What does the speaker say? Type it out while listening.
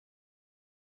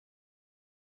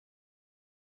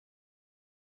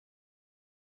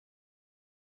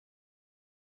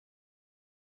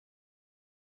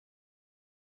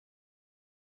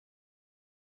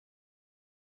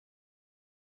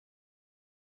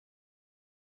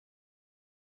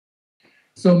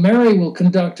So Mary will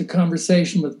conduct a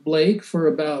conversation with Blake for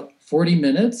about 40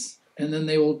 minutes, and then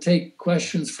they will take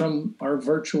questions from our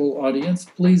virtual audience.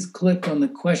 Please click on the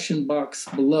question box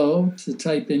below to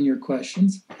type in your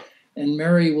questions, and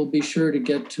Mary will be sure to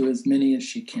get to as many as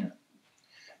she can.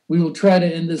 We will try to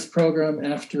end this program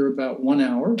after about 1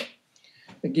 hour.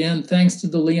 Again, thanks to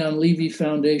the Leon Levy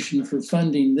Foundation for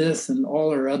funding this and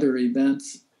all our other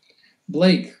events.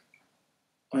 Blake,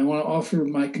 I want to offer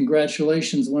my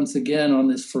congratulations once again on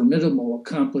this formidable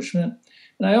accomplishment.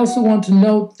 And I also want to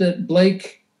note that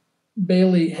Blake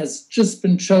Bailey has just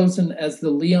been chosen as the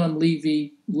Leon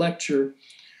Levy Lecture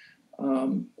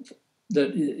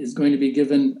that is going to be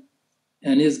given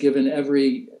and is given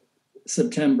every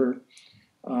September.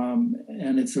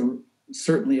 And it's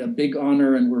certainly a big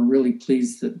honor, and we're really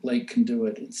pleased that Blake can do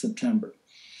it in September.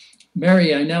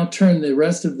 Mary, I now turn the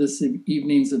rest of this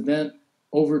evening's event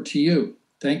over to you.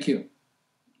 Thank you.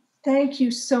 Thank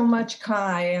you so much,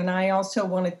 Kai. And I also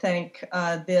want to thank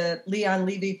the Leon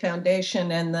Levy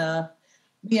Foundation and the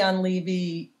Leon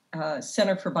Levy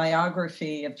Center for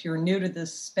Biography. If you're new to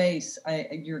this space,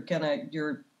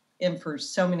 you're in for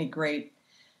so many great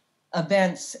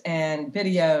events and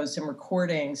videos and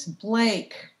recordings.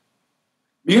 Blake.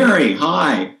 Mary,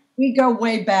 hi. We go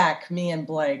way back, me and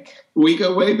Blake. We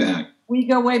go way back. We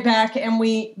go way back, and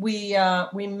we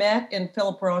met in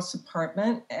Philip Roth's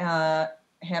apartment,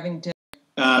 having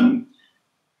dinner.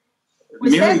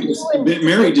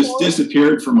 Mary just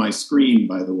disappeared from my screen,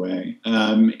 by the way,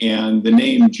 and the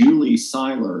name Julie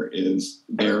Seiler is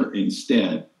there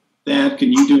instead. Thad,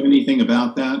 can you do anything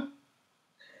about that?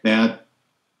 No,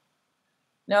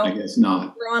 I guess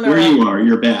not. There you are.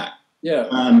 You're back.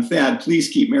 Yeah. Thad, please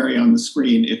keep Mary on the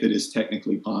screen if it is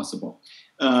technically possible.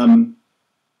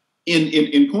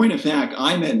 In point of fact,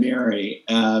 I met Mary,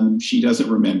 she doesn't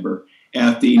remember,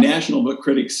 at the National Book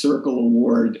Critics Circle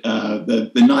Award,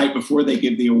 the night before they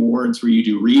give the awards where you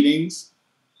do readings.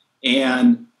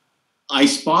 And I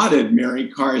spotted Mary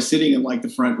Karr sitting in like the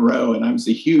front row, and I was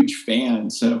a huge fan.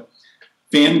 So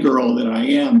fangirl that I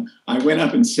am, I went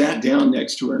up and sat down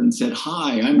next to her and said,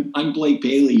 "Hi, I'm Blake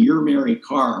Bailey. You're Mary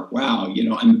Karr. Wow,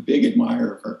 I'm a big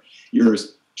admirer of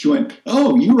yours." She went,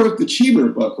 "Oh, you wrote the Cheever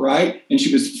book, right?" And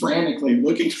she was frantically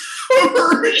looking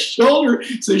over her shoulder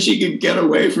so she could get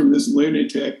away from this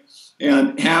lunatic.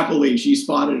 And happily, she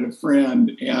spotted a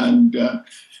friend and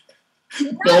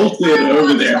bolted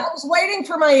over there. I was waiting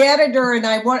for my editor, and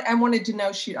I wanted to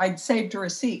know I'd saved her a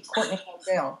seat. Courtney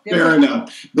Dale. Fair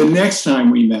enough. The next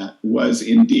time we met was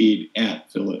indeed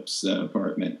at Philip's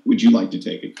apartment. Would you like to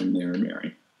take it from there,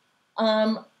 Mary?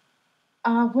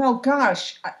 Well,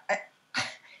 gosh.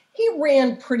 He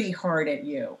ran pretty hard at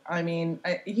you. I mean,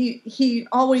 he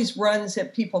always runs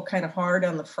at people kind of hard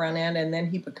on the front end, and then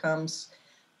he becomes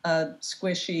a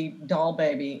squishy doll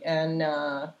baby. And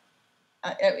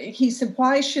he said,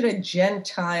 "Why should a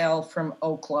Gentile from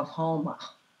Oklahoma,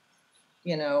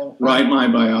 write my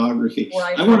biography?"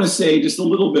 I want to say just a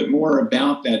little bit more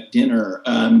about that dinner.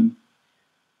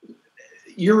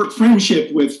 Your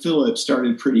friendship with Philip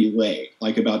started pretty late,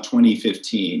 like about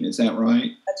 2015. Is that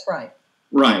right? That's right.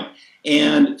 Right.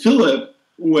 And Philip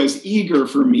was eager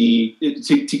for me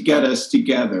to get us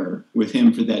together with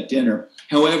him for that dinner.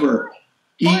 However,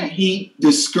 he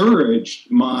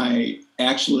discouraged my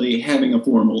actually having a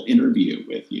formal interview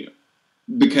with you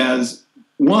because,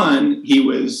 one, he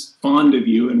was fond of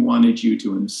you and wanted you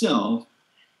to himself.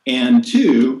 And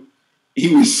two,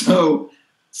 he was so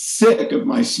sick of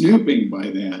my snooping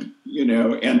by then,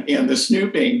 and the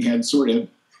snooping had sort of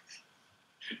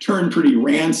turned pretty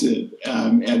rancid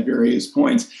at various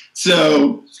points.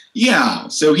 So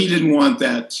he didn't want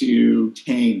that to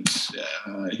taint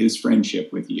his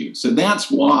friendship with you. So that's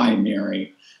why,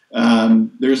 Mary,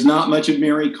 there's not much of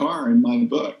Mary Karr in my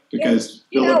book because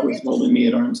Philip was holding me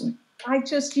at arm's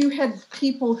length. You had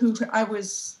people who I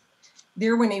was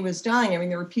there when he was dying. I mean,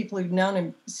 there were people who'd known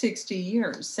him 60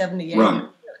 years, 78 years.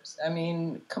 I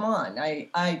mean, come on.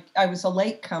 I was a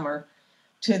latecomer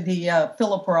to the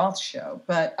Philip Roth show,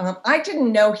 but I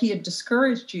didn't know he had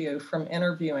discouraged you from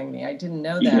interviewing me. I didn't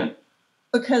know that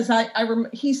because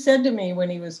he said to me when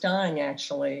he was dying,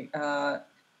 actually, "You're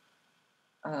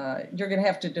going to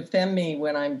have to defend me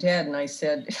when I'm dead." And I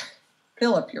said,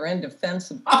 "Philip, you're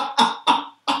indefensible."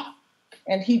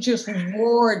 And he just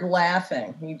roared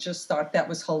laughing. He just thought that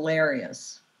was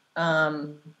hilarious.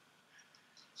 Tell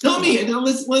me,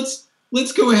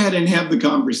 let's go ahead and have the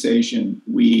conversation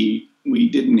we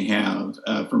didn't have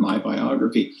for my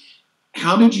biography.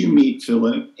 How did you meet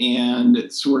Philip,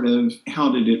 and sort of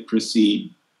how did it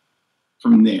proceed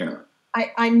from there?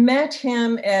 I met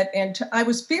him and I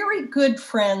was very good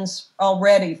friends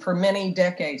already for many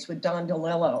decades with Don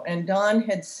DeLillo. And Don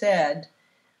had said,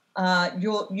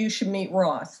 you should meet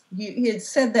Roth. He had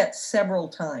said that several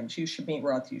times. You should meet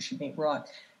Roth. You should meet Roth.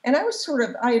 And I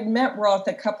had met Roth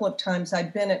a couple of times.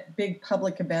 I'd been at big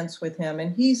public events with him,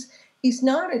 and he's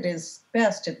not at his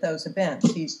best at those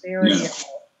events. He's very,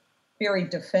 very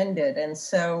defended. And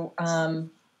so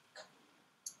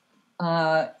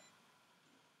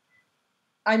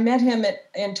I met him at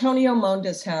Antonio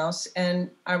Monda's house, and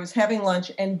I was having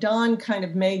lunch, and Don kind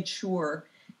of made sure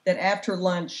that after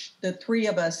lunch, the three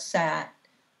of us sat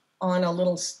on a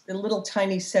little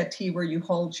tiny settee where you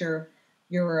hold your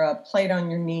plate on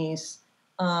your knees.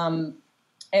 And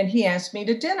he asked me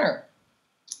to dinner.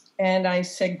 And I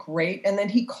said, great. And then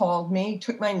he called me,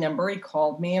 took my number, he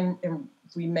called me, and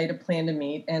we made a plan to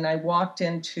meet. And I walked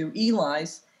into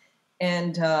Eli's,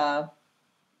 and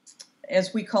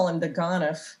as we call him, the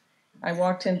Gonif, I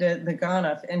walked into the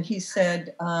Gonif, and he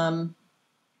said,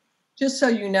 just so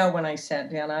you know, when I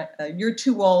sat down, you're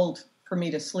too old for me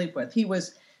to sleep with. He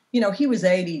was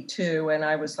 82 and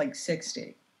I was like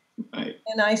 60. Right.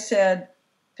 And I said,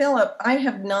 Philip, I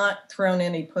have not thrown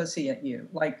any pussy at you.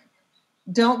 Like,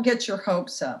 don't get your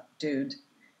hopes up, dude.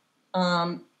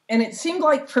 And it seemed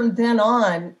like from then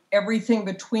on, everything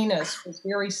between us was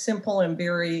very simple and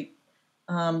very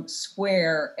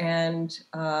square. And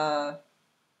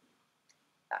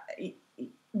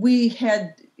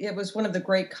it was one of the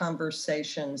great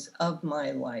conversations of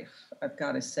my life, I've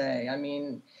got to say. I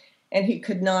mean, and he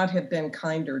could not have been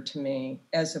kinder to me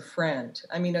as a friend.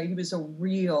 I mean, he was a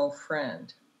real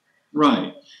friend.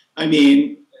 Right. I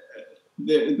mean,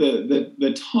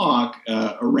 the talk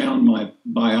around my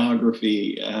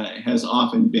biography has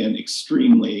often been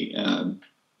extremely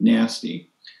nasty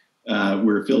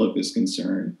where Philip is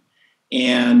concerned.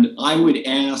 And I would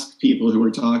ask people who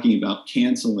are talking about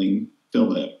canceling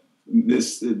Philip,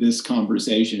 this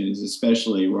conversation is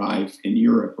especially rife in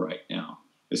Europe right now,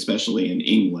 especially in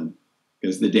England,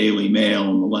 because the Daily Mail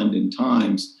and the London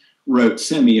Times wrote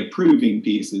semi-approving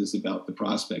pieces about the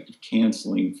prospect of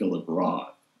canceling Philip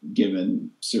Roth,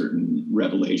 given certain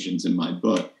revelations in my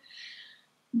book.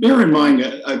 Bear in mind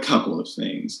a couple of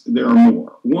things. There are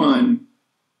more. One,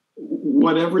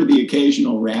 whatever the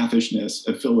occasional raffishness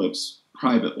of Philip's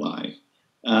private life,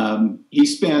 he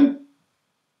spent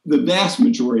the vast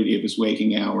majority of his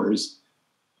waking hours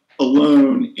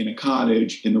alone in a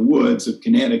cottage in the woods of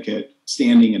Connecticut,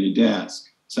 standing at a desk,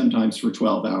 sometimes for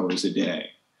 12 hours a day.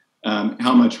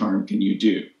 How much harm can you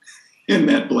do in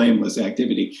that blameless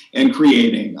activity? And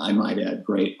creating, I might add,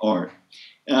 great art.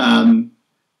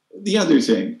 The other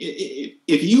thing,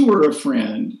 if you were a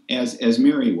friend, as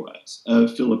Mary was,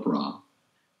 of Philip Roth,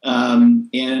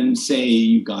 and say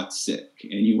you got sick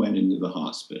and you went into the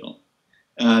hospital,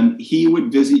 he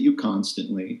would visit you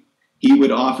constantly. He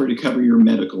would offer to cover your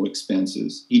medical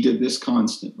expenses. He did this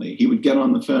constantly. He would get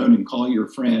on the phone and call your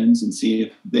friends and see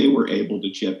if they were able to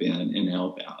chip in and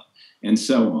help out, and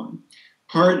so on.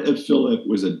 Part of Philip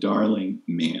was a darling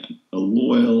man, a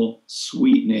loyal,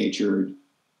 sweet-natured,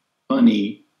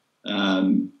 funny,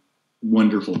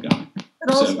 wonderful guy.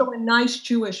 But also a nice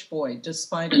Jewish boy,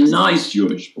 despite a nice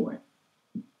Jewish boy.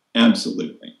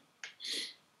 Absolutely.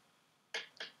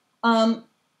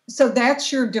 So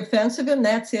that's your defense of him?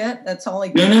 That's it? That's all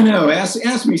he did? No.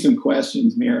 Ask me some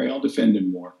questions, Mary. I'll defend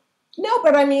him more. No,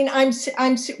 but I mean, I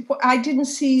didn't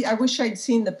see. I wish I'd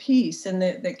seen the piece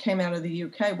that came out of the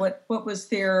UK. What was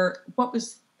the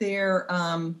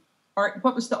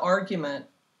argument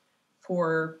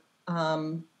for?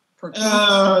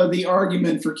 The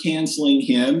argument for canceling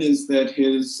him is that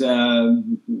his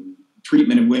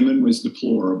treatment of women was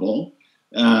deplorable.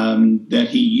 That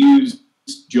he used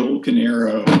Joel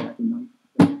Canero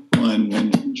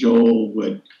when Joel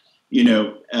would,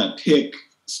 pick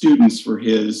students for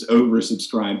his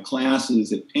oversubscribed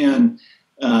classes at Penn,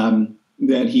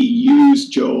 that he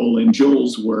used Joel, in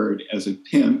Joel's word, as a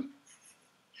pimp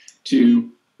to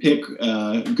pick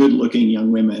good-looking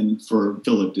young women for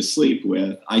Philip to sleep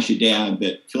with. I should add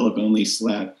that Philip only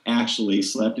actually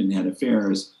slept and had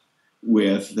affairs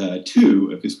with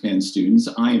two of his Penn students.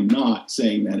 I am not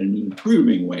saying that in an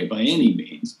approving way by any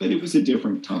means, but it was a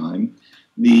different time.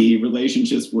 The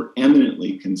relationships were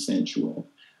eminently consensual.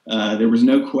 There was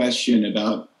no question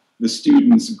about the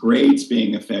students' grades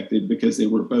being affected because they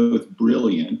were both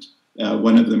brilliant.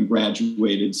 One of them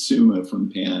graduated summa from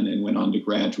Penn and went on to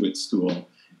graduate school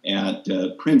at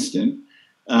Princeton.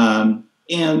 And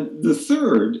the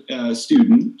third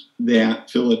student that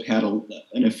Philip had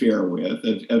an affair with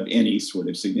of any sort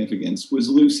of significance was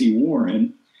Lucy Warner,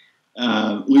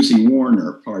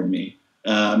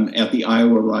 at the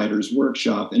Iowa Writers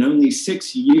Workshop, and only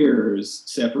 6 years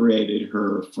separated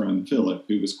her from Philip,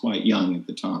 who was quite young at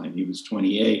the time. He was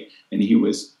 28, and he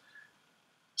was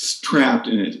trapped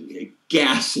in a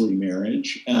ghastly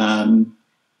marriage.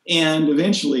 And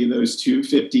eventually those two,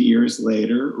 50 years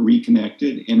later,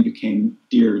 reconnected and became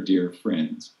dear, dear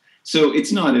friends. So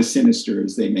it's not as sinister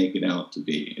as they make it out to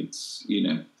be. It's,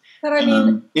 But I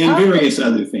mean, and various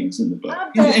other things in the book.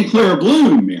 And Clara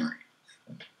Bloom, Mary.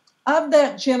 Of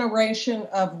that generation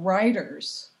of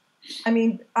writers,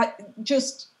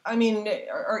 let's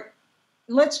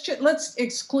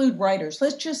exclude writers.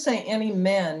 Let's just say any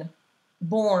men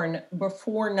born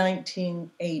before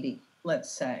 1980,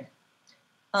 let's say.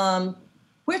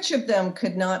 Which of them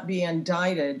could not be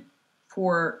indicted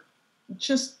for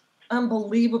just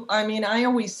unbelievable? I mean, I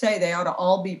always say they ought to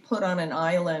all be put on an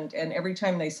island, and every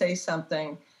time they say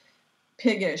something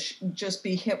piggish, just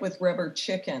be hit with rubber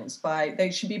chickens.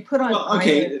 They should be put on. Well,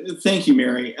 okay, thank you,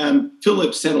 Mary.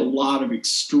 Philip said a lot of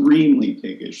extremely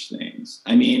piggish things.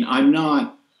 I mean, I'm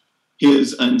not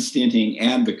his unstinting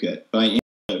advocate by any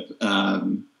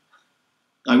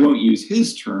I won't use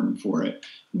his term for it,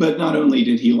 but not only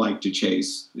did he like to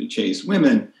chase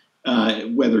women,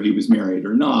 whether he was married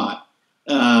or not,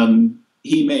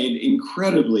 he made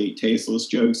incredibly tasteless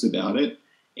jokes about it.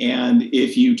 And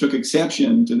if you took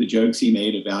exception to the jokes he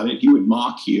made about it, he would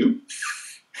mock you.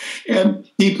 And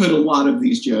he put a lot of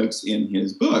these jokes in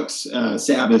his books,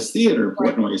 Sabbath Theater,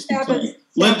 Portnoy's Complaint.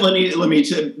 Let me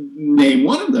name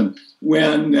one of them.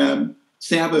 When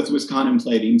Sabbath was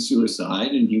contemplating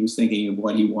suicide, and he was thinking of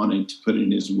what he wanted to put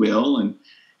in his will, and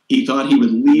he thought he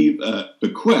would leave a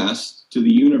bequest to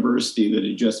the university that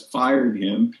had just fired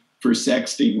him for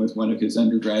sexting with one of his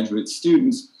undergraduate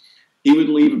students. He would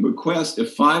leave a bequest of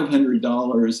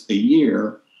 $500 a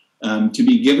year to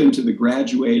be given to the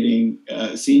graduating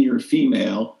senior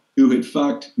female who had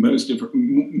fucked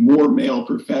more male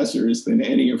professors than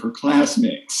any of her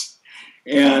classmates.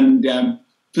 And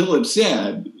Philip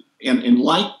said, and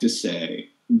liked to say,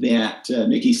 that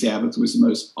Mickey Sabbath was the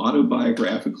most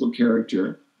autobiographical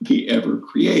character he ever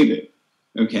created.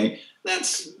 Okay,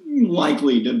 that's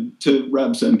likely to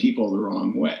rub some people the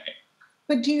wrong way.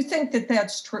 But do you think that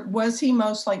that's true? Was he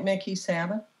most like Mickey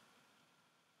Sabbath?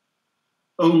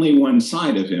 Only one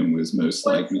side of him was most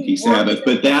like Mickey Sabbath,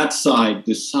 but that side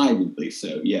decidedly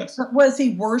so, yes. But was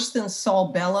he worse than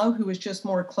Saul Bellow, who was just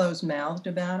more closed-mouthed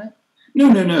about it? No,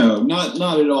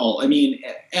 not at all. I mean,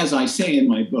 as I say in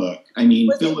my book, I mean,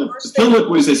 Philip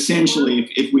was essentially,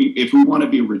 if we want to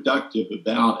be reductive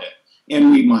about it,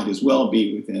 and we might as well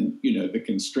be within, the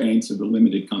constraints of the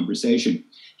limited conversation,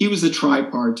 he was a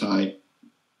tripartite,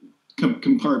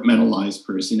 compartmentalized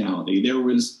personality. There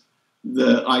was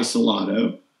the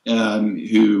isolato,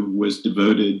 who was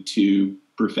devoted to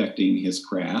perfecting his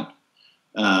craft.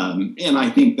 And I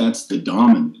think that's the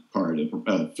dominant part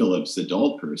of Philip's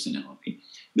adult personality.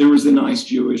 There was the nice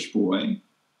Jewish boy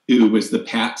who was the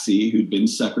patsy who'd been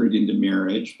suckered into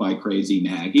marriage by crazy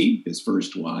Maggie, his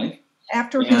first wife.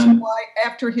 After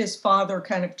his father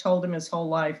kind of told him his whole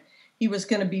life he was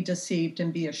going to be deceived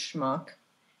and be a schmuck.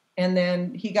 And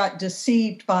then he got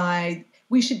deceived by,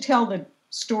 we should tell the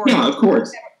story. Yeah, of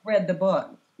course. I haven't read the book.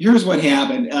 Here's what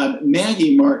happened.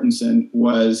 Maggie Martinson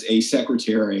was a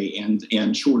secretary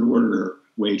and short order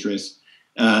waitress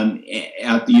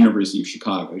at the University of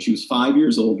Chicago. She was 5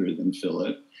 years older than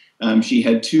Philip. She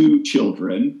had 2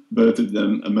 children, both of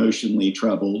them emotionally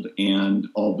troubled and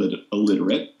all but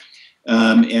illiterate,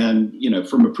 and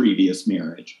from a previous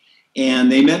marriage.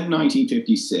 And they met in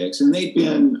 1956, and they'd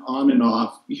been on and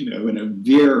off, in a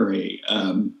very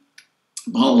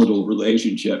volatile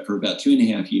relationship for about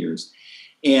 2.5 years.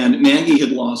 And Maggie had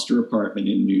lost her apartment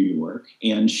in New York,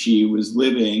 and she was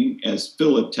living, as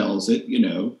Philip tells it,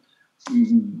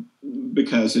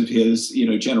 because of his,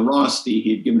 generosity,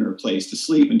 he had given her a place to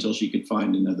sleep until she could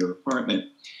find another apartment.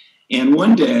 And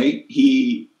one day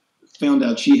he found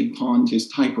out she had pawned his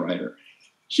typewriter.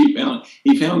 He found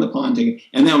the pawn ticket,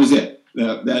 and that was it.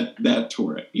 That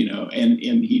tore it,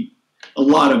 and a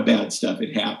lot of bad stuff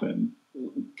had happened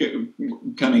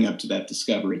coming up to that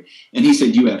discovery. And he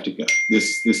said, "You have to go.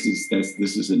 This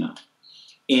is enough."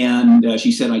 And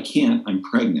she said, "I can't. I'm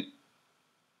pregnant."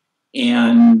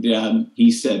 And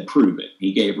he said, "Prove it."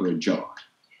 He gave her a jar.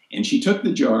 And she took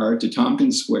the jar to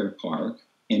Tompkins Square Park,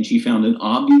 and she found an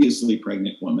obviously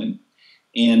pregnant woman.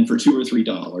 And for $2 or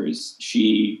 $3,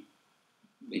 she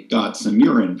got some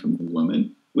urine from the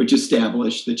woman, which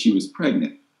established that she was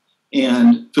pregnant.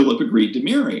 And Philip agreed to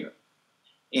marry her.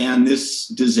 And this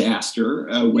disaster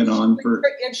went on for...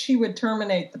 If she would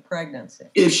terminate the pregnancy.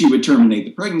 If she would terminate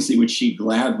the pregnancy, which she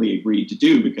gladly agreed to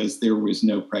do because there was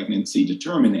no pregnancy to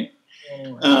terminate.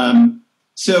 Anyway.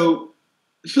 So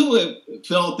Philip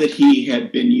felt that he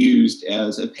had been used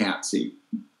as a patsy.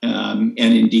 And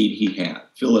indeed he had.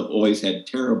 Philip always had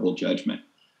terrible judgment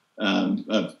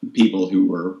of people who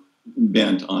were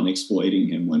bent on exploiting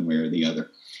him one way or the other.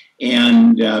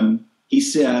 And he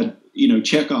said, you know,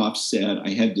 Chekhov said,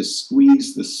 I had to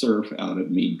squeeze the surf out of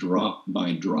me drop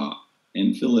by drop.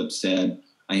 And Philip said,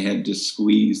 I had to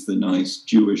squeeze the nice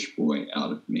Jewish boy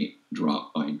out of me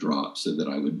drop by drop so that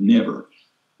I would never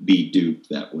be duped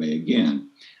that way again.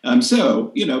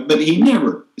 So, you know, but he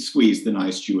never squeezed the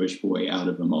nice Jewish boy out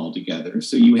of him altogether.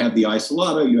 So you have the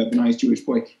isolato, you have the nice Jewish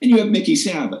boy, and you have Mickey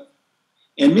Sabbath.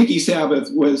 And Mickey Sabbath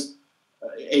was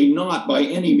a not by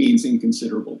any means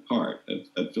inconsiderable part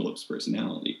of Philip's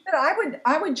personality. But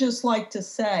I would just like to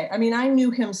say, I mean, I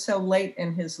knew him so late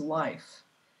in his life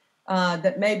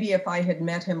that maybe if I had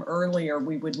met him earlier,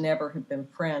 we would never have been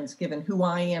friends, given who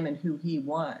I am and who he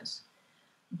was.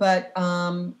 But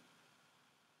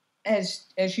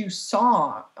as you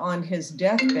saw on his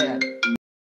deathbed,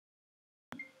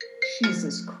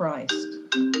 Jesus Christ.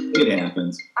 It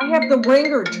happens. I have the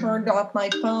ringer turned off my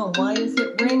phone. Why is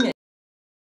it ringing?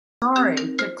 Sorry,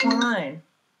 decline.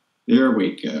 There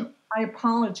we go. I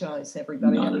apologize,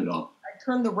 everybody. Not at all. I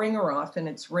turned the ringer off and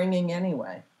it's ringing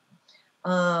anyway.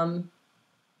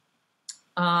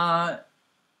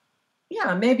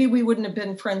 Yeah, maybe we wouldn't have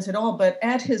been friends at all, but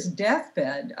at his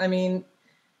deathbed, I mean,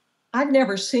 I've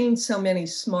never seen so many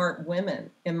smart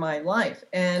women in my life.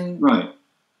 And, right.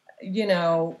 You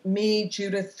know, me,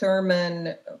 Judith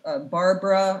Thurman,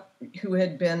 Barbara, who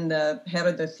had been the head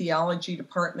of the theology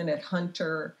department at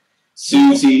Hunter.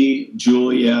 Susie,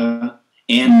 Julia,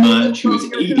 Ann Mudge, who was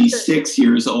 86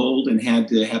 years old and had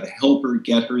to have a helper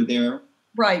get her there.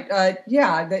 Right.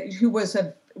 Who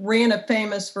ran a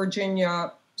famous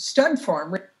Virginia stud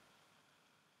farm.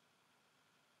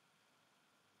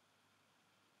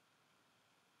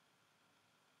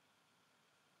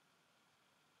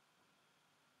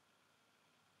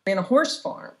 Ran a horse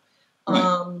farm.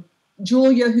 Right.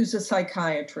 Julia, who's a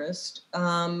psychiatrist.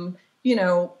 You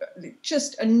know,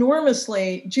 just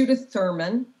enormously, Judith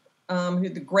Thurman, who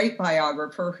the great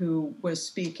biographer who was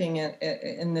speaking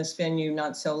in this venue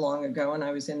not so long ago, and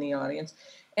I was in the audience,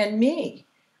 and me.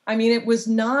 I mean, it was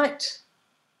not,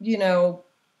 you know,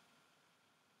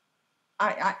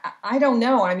 I don't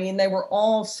know. I mean, they were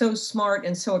all so smart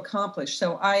and so accomplished.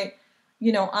 So I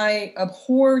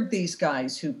abhorred these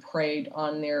guys who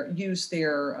used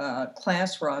their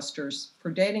class rosters for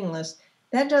dating lists.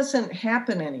 That doesn't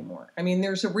happen anymore. I mean,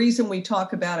 there's a reason we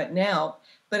talk about it now,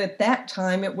 but at that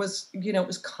time it was, you know, it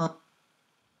was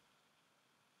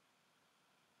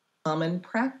common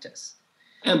practice.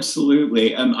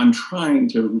 Absolutely. I'm trying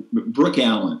to, Brooke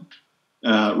Allen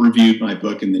reviewed my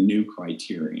book in the New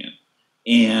Criterion,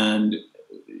 and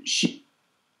she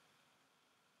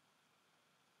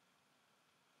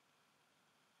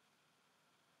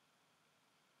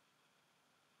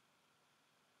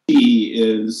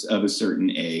is of a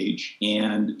certain age,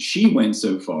 and she went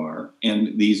so far,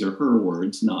 and these are her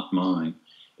words, not mine,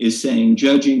 is saying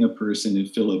judging a person of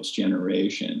Philip's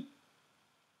generation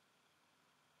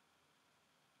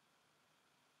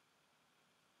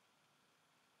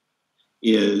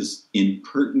is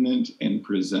impertinent and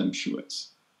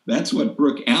presumptuous. That's what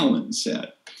Brooke Allen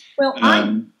said. Well,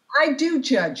 I do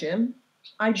judge him.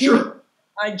 I do. Sure.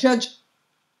 I judge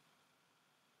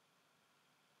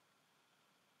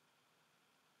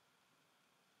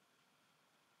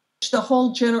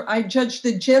I judge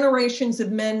the generations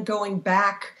of men going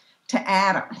back to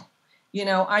Adam. You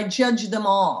know, I judge them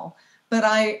all. But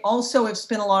I also have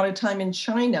spent a lot of time in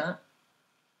China.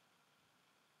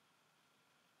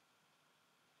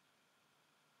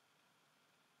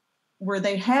 Where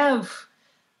they have,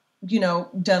 you know,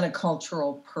 done a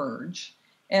cultural purge.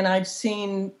 And I've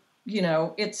seen, you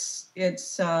know, that's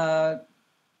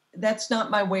not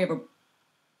my way of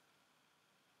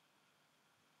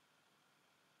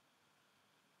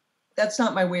that's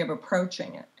not my way of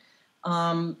approaching it.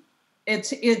 I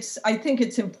think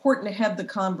it's important to have the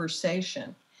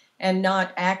conversation and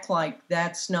not act like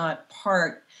that's not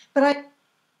part. But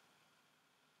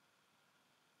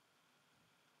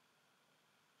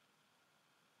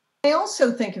I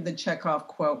also think of the Chekhov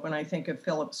quote when I think of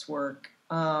Philip's work,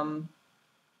 that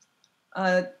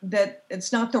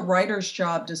it's not the writer's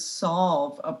job to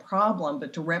solve a problem,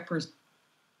 but to represent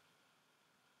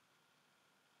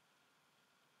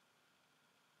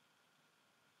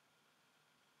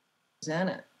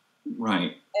it.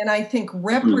 Right. And I think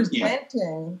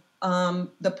representing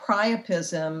the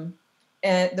priapism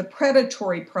and the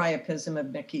predatory priapism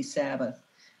of Nikki Sabbath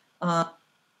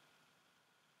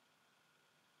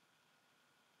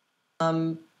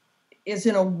is,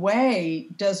 in a way,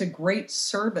 does a great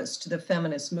service to the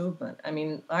feminist movement. I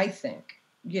mean, I think,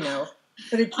 you know,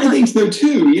 but it's I think so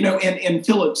too, you know, and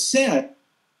Philip said,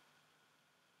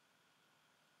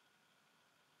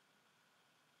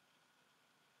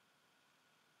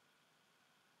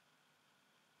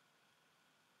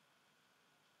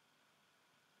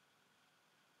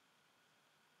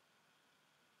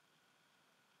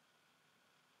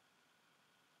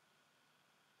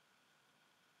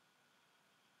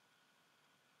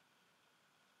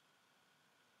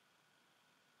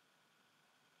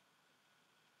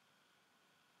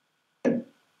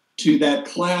 to that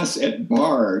class at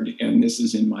Bard, and this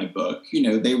is in my book, you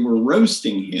know, they were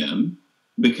roasting him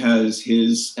because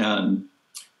his,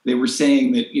 they were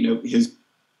saying that, you know, his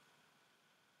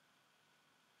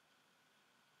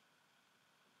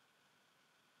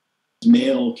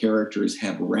male characters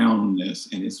have roundness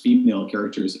and his female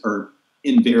characters are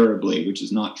invariably, which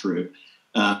is not true,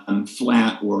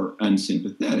 flat or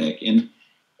unsympathetic. And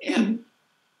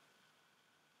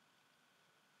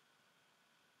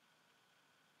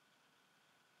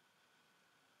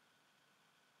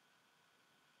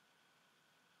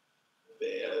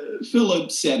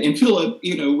Philip said, and Philip,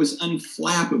 you know, was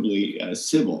unflappably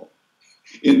civil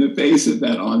in the face of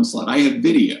that onslaught. I have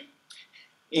video.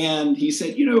 And he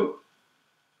said, you know,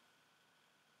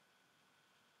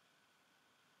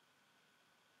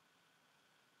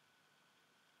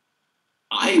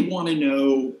 I want to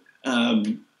know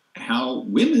how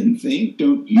women think.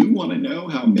 Don't you want to know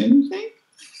how men think?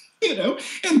 You know,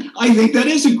 and I think that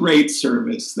is a great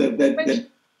service that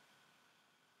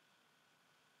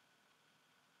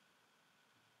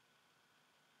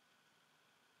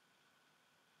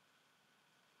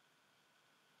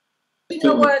you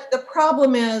know what? The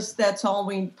problem is that's all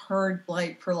we've heard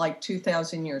for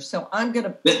 2,000 years. So I'm going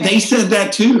to... They said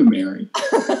that too, Mary.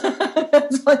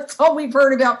 That's all we've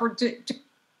heard about for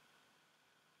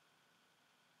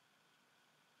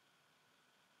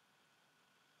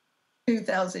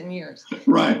 2,000 years.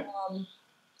 Right.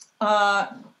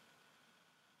 But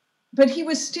he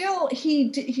was still...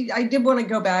 I did want to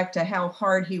go back to how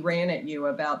hard he ran at you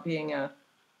about being a...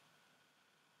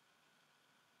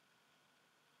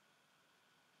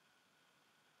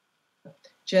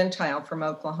 Gentile from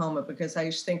Oklahoma, because I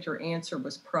just think your answer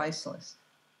was priceless.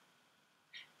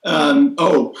 Well,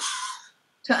 it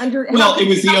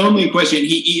was the only question.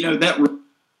 He, you know, that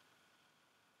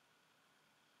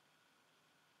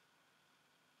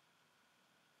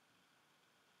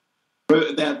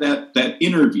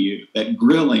interview, that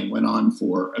grilling went on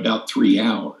for about 3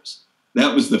 hours.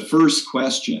 That was the first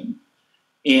question,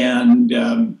 and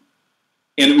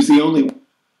it was the only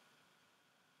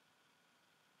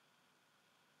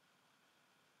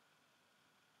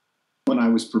one I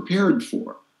was prepared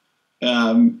for.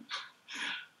 I mean,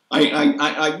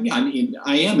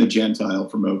 I am a Gentile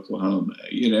from Oklahoma.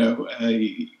 You know,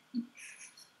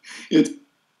 it's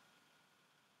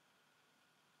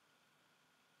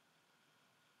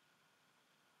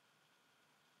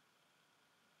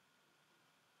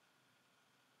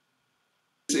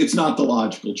not the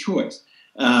logical choice.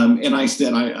 And I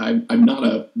said, I'm not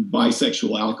a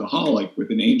bisexual alcoholic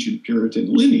with an ancient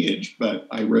Puritan lineage, but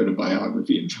I wrote a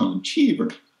biography of John Cheever.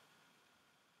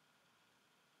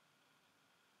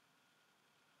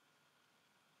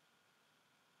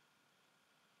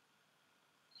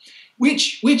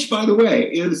 Which, by the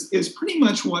way, is pretty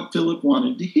much what Philip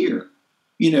wanted to hear,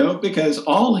 you know, because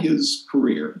all his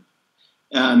career,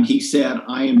 he said,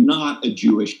 I am not a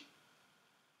Jewish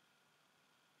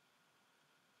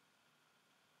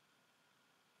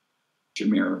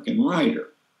American writer.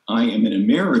 I am an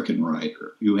American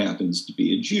writer who happens to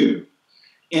be a Jew.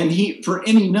 And he, for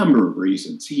any number of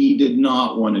reasons, he did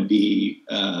not want to be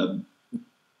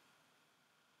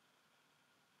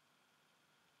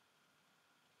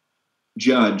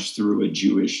judged through a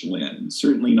Jewish lens,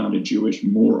 certainly not a Jewish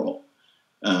moral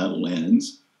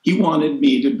lens. He wanted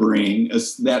me to bring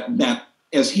that,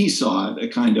 as he saw it, a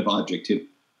kind of objectivity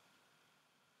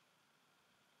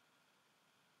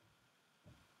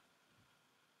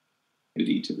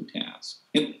to the task.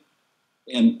 And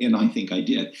I think I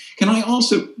did. Can I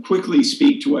also quickly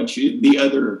speak to what the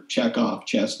other Chekhov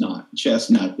chestnut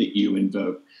that you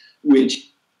invoked, which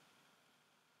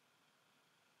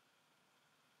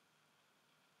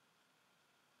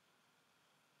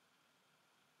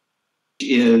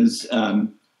is,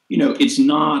 you know, it's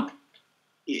not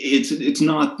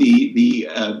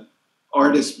the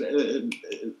artist.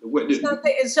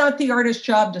 It's not the artist's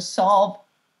job to solve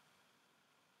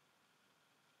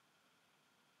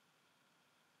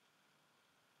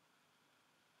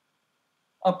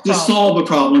a problem. To solve a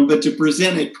problem, but to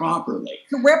present it properly.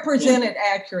 To represent it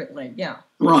accurately, yeah.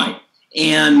 Right.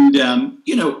 And,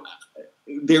 you know,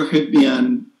 there have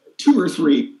been 2 or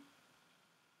 3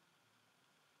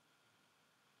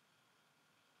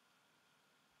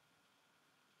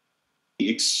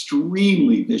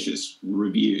 extremely vicious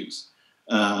reviews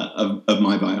of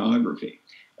my biography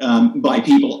by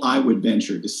people I would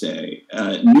venture to say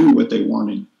knew what they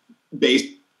wanted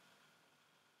based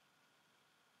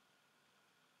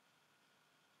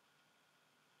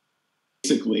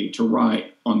basically to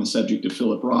write on the subject of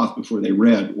Philip Roth before they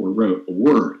read or wrote a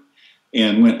word,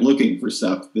 and went looking for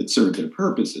stuff that served their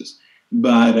purposes.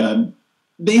 But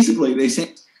basically, they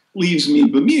say leaves me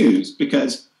bemused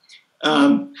because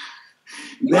that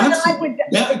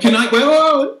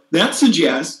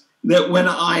suggests that when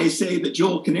I say that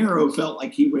Joel Canero felt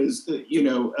like he was,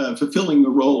 fulfilling the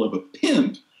role of a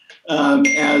pimp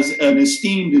as an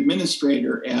esteemed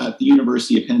administrator at the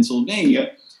University of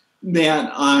Pennsylvania,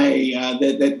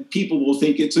 that people will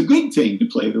think it's a good thing to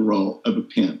play the role of a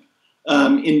pimp.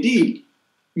 Indeed,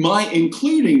 my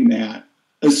including that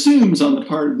assumes on the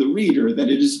part of the reader that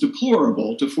it is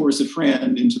deplorable to force a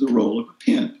friend into the role of a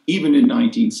pimp, even in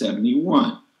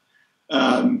 1971.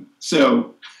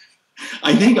 So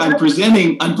I think I'm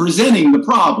presenting the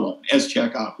problem as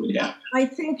Chekhov would have. I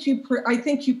think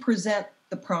you present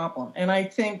the problem, and I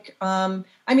think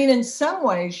in some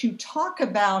ways you talk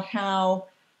about how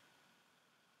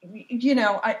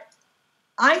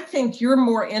I think you're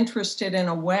more interested in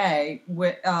a way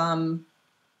with. I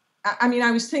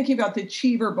was thinking about the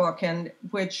Cheever book, and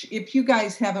which, if you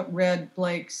guys haven't read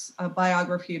Blake's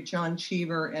biography of John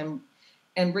Cheever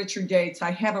and Richard Yates,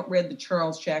 I haven't read the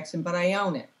Charles Jackson, but I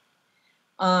own it.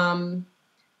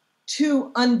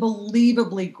 2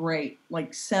 unbelievably great,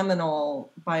 like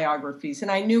seminal biographies,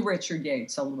 and I knew Richard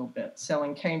Yates a little bit, so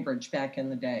in Cambridge back in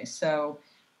the day. So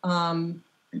I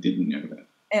didn't know that,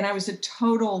 and I was a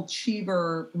total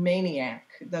Cheever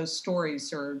maniac. Those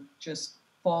stories are just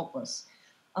faultless.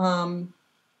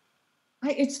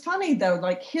 It's funny though,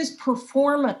 like his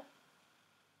performance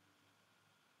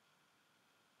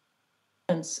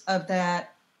of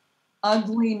that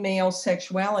ugly male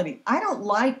sexuality. I don't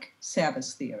like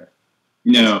Sabbath Theater.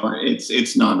 No,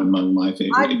 it's not among my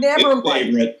favorite. I've never liked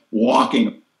favorite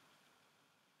walking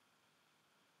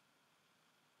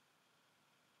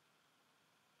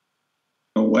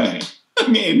away. I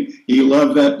mean, he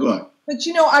loved that book. But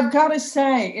I've got to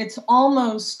say, it's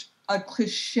almost a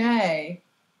cliche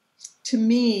to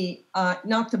me,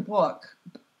 not the book,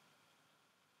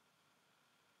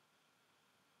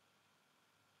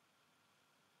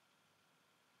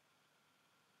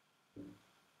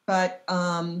 but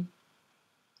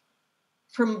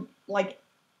from like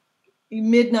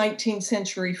mid-19th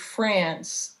century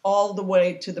France all the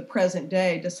way to the present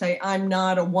day, to say I'm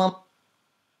not a woman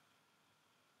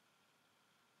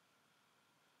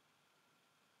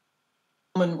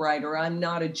writer, I'm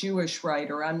not a Jewish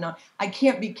writer, I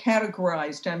can't be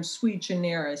categorized, I'm sui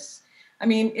generis. I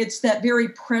mean, it's that very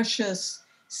precious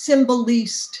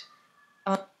symbolist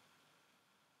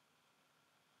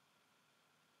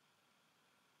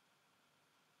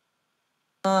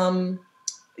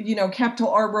capital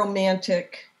R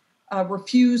romantic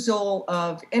refusal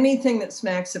of anything that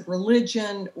smacks of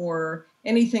religion or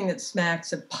anything that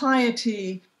smacks of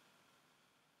piety.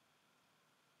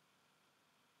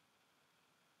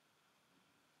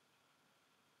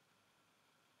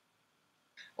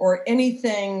 Or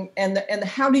anything, and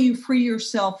how do you free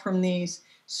yourself from these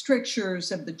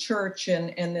strictures of the church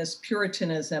and this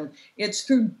Puritanism? It's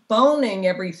through boning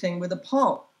everything with a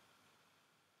pulse.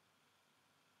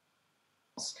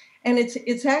 And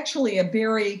it's actually a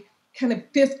very kind of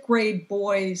 5th grade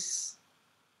boys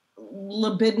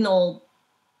libidinal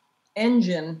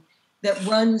engine that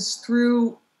runs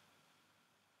through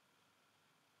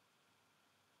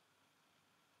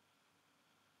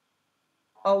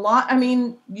a lot. I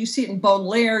mean, you see it in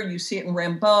Baudelaire, you see it in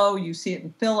Rimbaud, you see it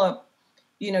in Philip,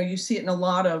 you see it in a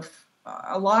lot of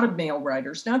male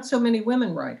writers, not so many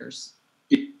women writers.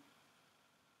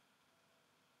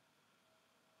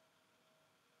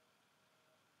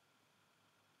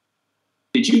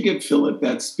 Did you give Philip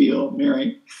that spiel,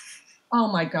 Mary? Oh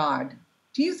my God.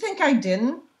 Do you think I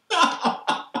didn't?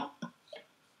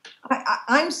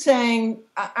 I'm saying,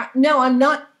 no, I'm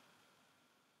not.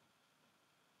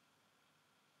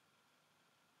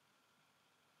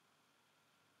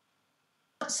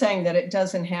 saying that it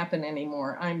doesn't happen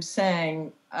anymore. I'm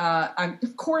saying,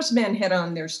 of course, men hit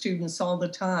on their students all the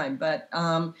time, but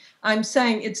I'm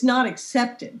saying it's not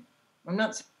accepted. I'm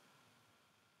not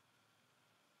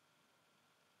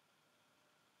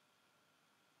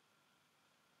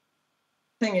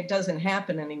saying it doesn't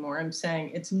happen anymore. I'm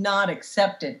saying it's not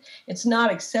accepted. It's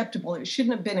not acceptable. It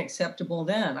shouldn't have been acceptable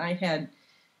then. I had,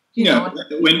 you know,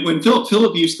 when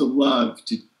Philip used to love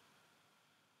to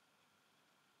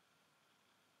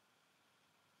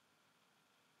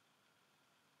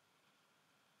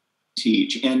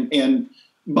teach, and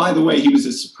by the way, he was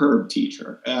a superb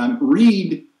teacher.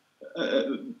 Read,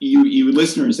 you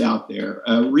listeners out there,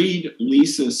 read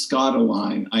Lisa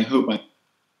Scottoline. I hope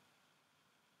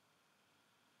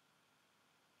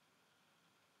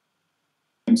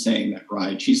I'm saying that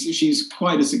right. She's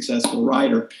quite a successful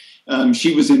writer.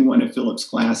 She was in one of Philip's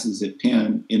classes at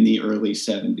Penn in the early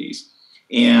 70s,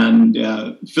 and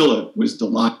Philip was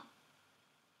delighted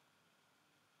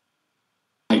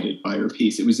by her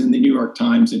piece. It was in the New York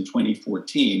Times in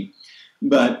 2014.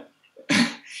 But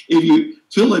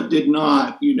Philip did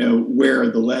not, wear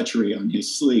the lechery on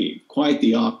his sleeve. Quite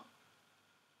the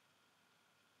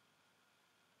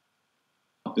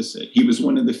opposite. He was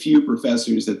one of the few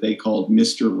professors that they called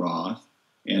Mr. Roth,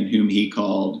 and whom he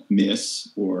called Miss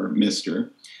or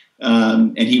Mr.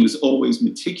 And he was always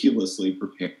meticulously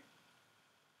prepared.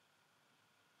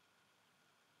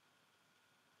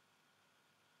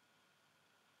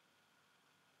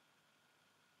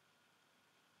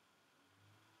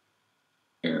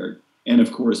 And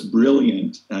of course,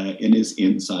 brilliant in his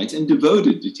insights and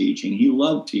devoted to teaching. He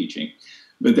loved teaching.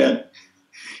 But that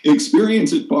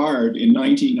experience at Bard in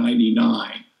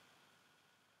 1999,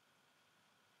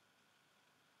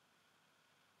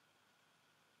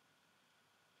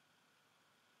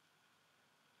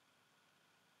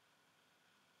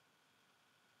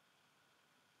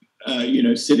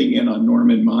 sitting in on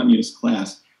Norman Magna's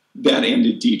class, that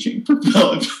ended teaching for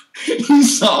Philip. He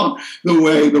saw the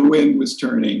way the wind was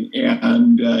turning,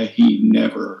 and he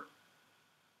never.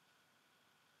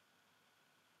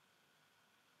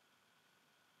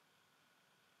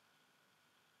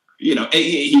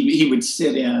 He would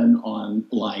sit in on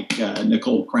like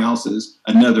Nicole Krause's,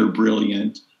 another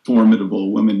brilliant,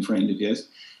 formidable woman friend of his,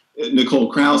 Nicole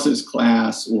Krause's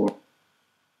class, or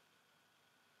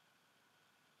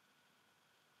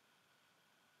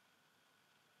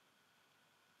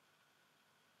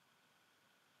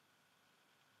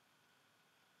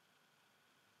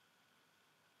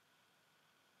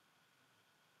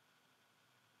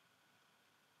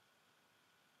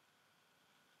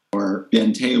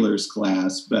Ben Taylor's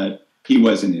class, but he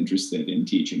wasn't interested in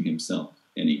teaching himself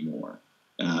anymore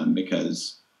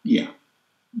because.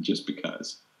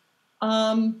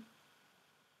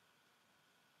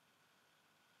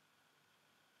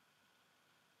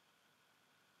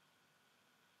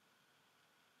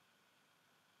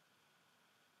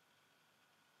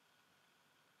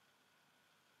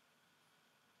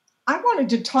 I wanted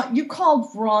to talk. You called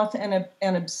Roth an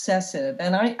obsessive,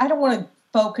 and I don't want to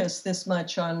focus this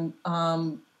much on.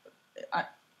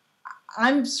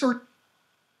 I'm sort of.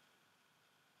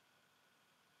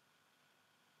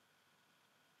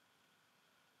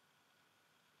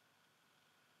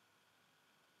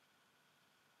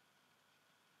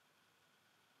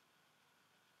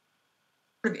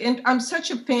 I'm such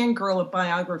a fangirl of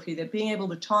biography that being able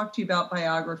to talk to you about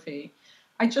biography,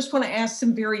 I just want to ask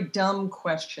some very dumb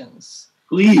questions.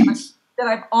 Please.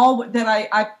 I've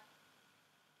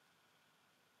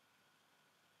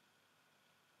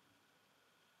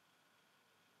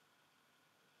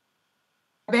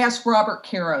asked Robert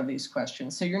Caro these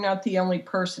questions, so you're not the only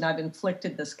person I've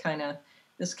inflicted this kind of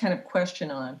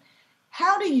question on.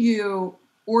 How do you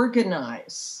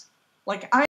organize? Like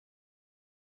I've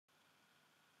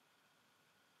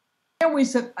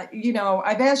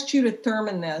asked Judith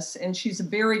Thurman this, and she's a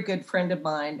very good friend of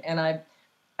mine, and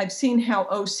I've seen how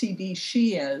OCD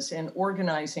she is in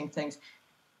organizing things.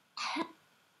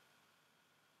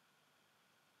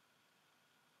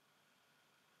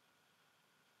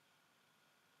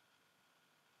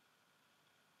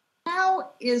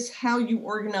 How you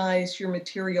organize your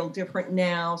material different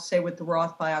now, say with the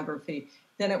Roth biography,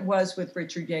 than it was with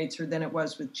Richard Yates or than it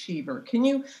was with Cheever? Can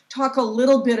you talk a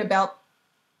little bit about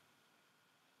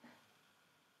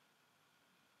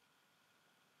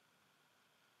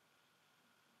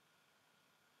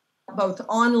both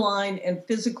online and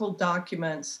physical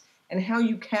documents and how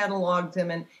you catalog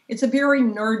them? And it's a very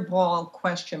nerdball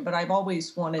question, but I've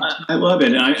always wanted to. I love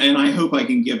it, and I hope I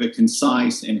can give a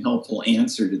concise and helpful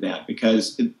answer to that,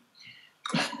 because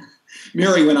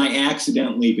Mary, when I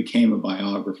accidentally became a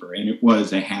biographer, and it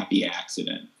was a happy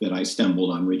accident that I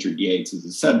stumbled on Richard Yates as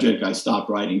a subject, I stopped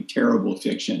writing terrible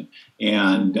fiction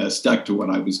and stuck to what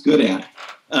I was good at.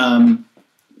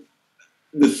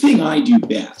 The thing I do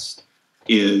best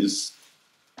is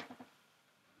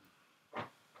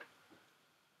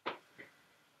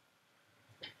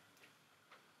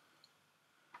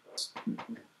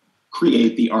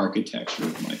create the architecture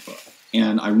of my book.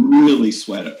 And I really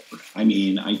sweat over it. I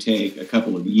mean, I take a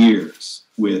couple of years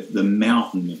with the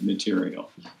mountain of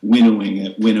material, winnowing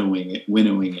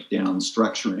it down,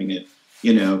 structuring it,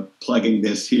 you know, plugging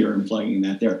this here and plugging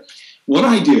that there. What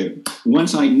I do,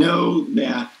 once I know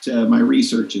that my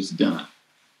research is done,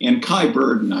 and Kai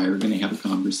Bird and I are going to have a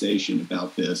conversation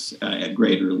about this at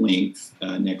greater length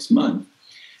next month.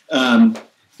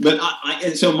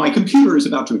 So my computer is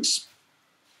about to explode,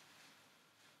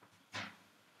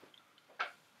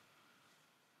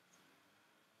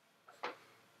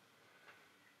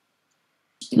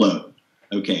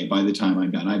 okay, by the time I'm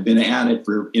done. I've been at it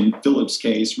in Philip's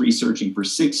case, researching for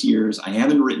 6 years. I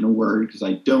haven't written a word because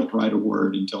I don't write a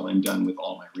word until I'm done with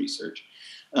all my research.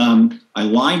 I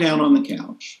lie down on the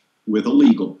couch with a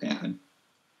legal pad,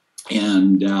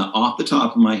 and off the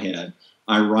top of my head,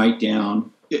 I write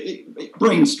down,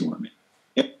 brainstorming.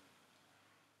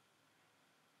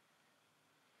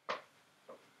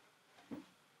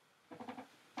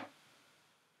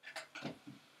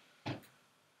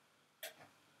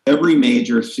 Every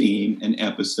major theme and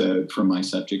episode from my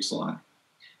subject's life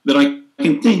that I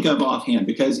can think of offhand,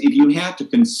 because if you had to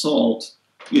consult,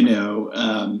 you know,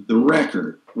 the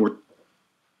record or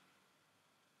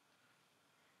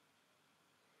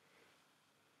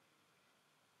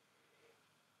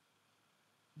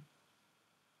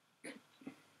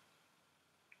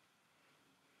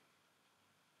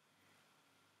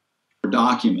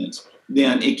documents,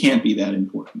 then it can't be that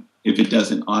important if it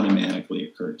doesn't automatically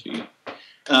occur to you.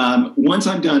 Once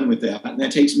I'm done with that, and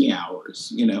that takes me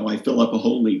hours, you know, I fill up a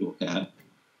whole legal pad.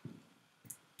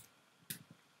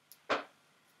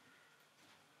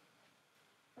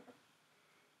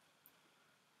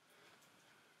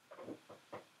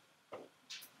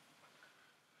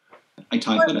 I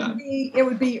type it out. It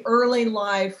would be early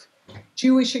life,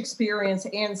 Jewish experience,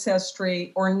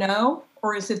 ancestry, or no?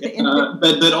 Or is it the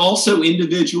but also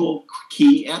individual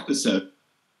key episodes.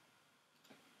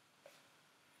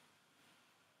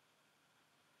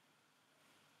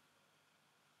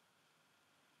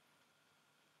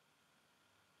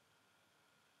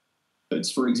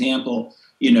 For example,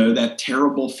 you know, that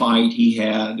terrible fight he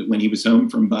had when he was home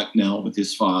from Bucknell with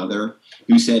his father,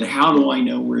 who said, "How do I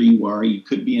know where you are? You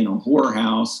could be in a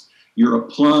whorehouse. You're a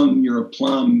plum,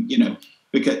 you know,"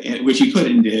 because, which he put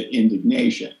into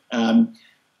indignation.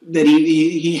 That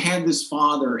he had this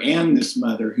father and this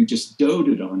mother who just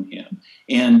doted on him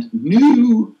and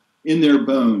knew in their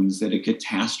bones that a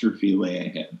catastrophe lay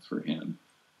ahead for him.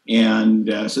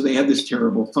 And so they had this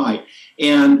terrible fight.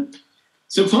 And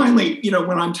so finally, you know,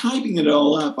 when I'm typing it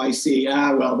all up, I see,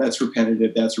 well, that's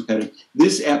repetitive.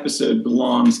 This episode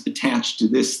belongs attached to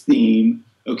this theme,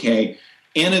 okay?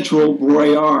 Anatole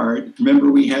Broyard,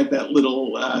 remember we had that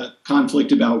little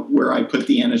conflict about where I put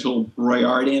the Anatole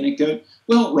Broyard anecdote?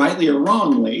 Well, rightly or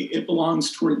wrongly, it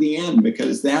belongs toward the end,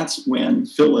 because that's when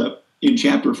Philip, in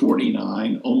chapter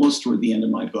 49, almost toward the end of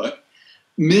my book,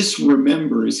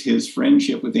 misremembers his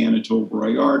friendship with Anatole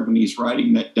Broyard when he's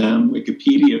writing that dumb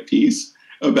Wikipedia piece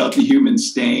about the human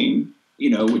stain, you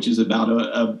know, which is about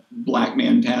a black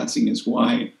man passing his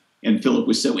wife. And Philip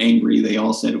was so angry, they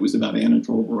all said it was about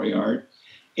Anatole Broyard.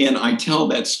 And I tell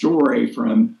that story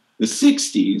from the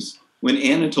 60s, when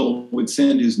Anatole would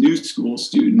send his new school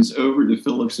students over to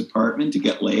Philip's apartment to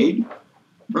get laid.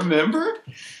 Remember?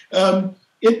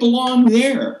 It belonged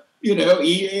there. You know,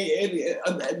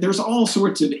 there's all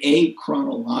sorts of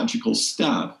achronological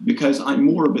stuff because I'm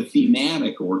more of a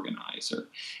thematic organizer.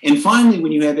 And finally,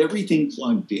 when you have everything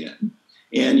plugged in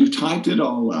and you've typed it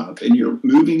all up and you're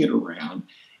moving it around,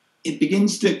 it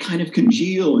begins to kind of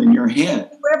congeal in your head.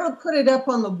 Do you ever put it up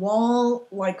on the wall,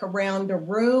 like around a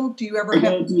room? Do you ever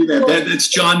don't do that. That's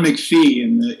John McPhee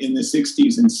in the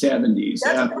 60s and 70s.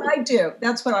 That's what I do.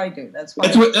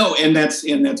 And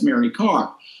that's Mary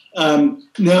Karr.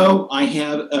 No, I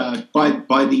have by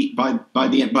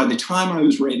the time I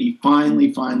was ready,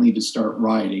 finally to start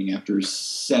writing after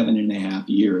 7.5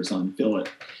 years on Philip,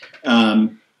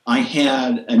 I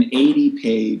had an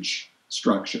 80-page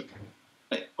structure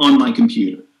on my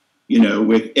computer, you know,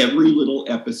 with every little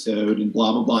episode and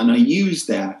blah blah blah, and I used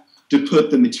that to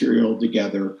put the material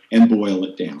together and boil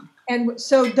it down. And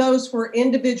so those were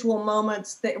individual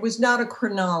moments. That it was not a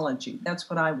chronology. That's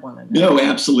what I want to know. No,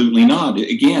 absolutely not.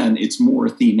 Again, it's more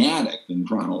thematic than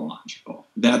chronological.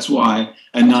 That's why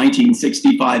a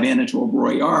 1965 Anatole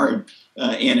Broyard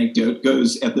anecdote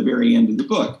goes at the very end of the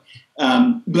book.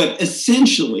 But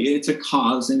essentially, it's a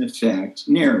cause and effect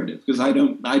narrative, because I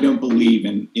don't believe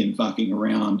in fucking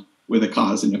around with a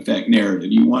cause and effect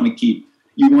narrative. You want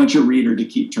your reader to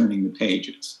keep turning the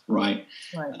pages, right?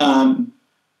 Right.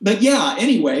 But yeah,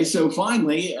 anyway, so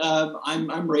finally,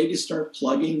 I'm ready to start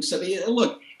plugging. So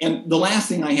look, and the last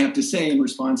thing I have to say in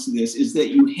response to this is that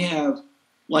you have,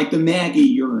 like, the Maggie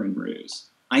urine ruse.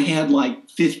 I had like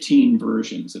 15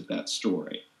 versions of that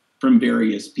story from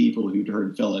various people who'd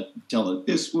heard Philip tell it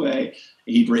this way.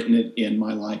 He'd written it in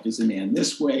My Life as a Man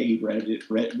this way. He'd written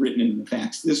it in the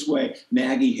facts this way.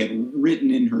 Maggie had written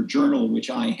in her journal,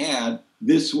 which I had,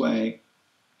 this way.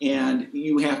 And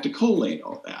you have to collate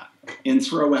all that and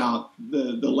throw out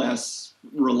the less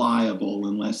reliable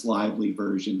and less lively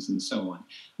versions and so on.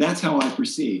 That's how I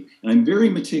proceed. And I'm very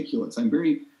meticulous. I'm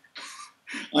very,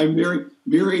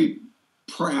 very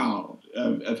proud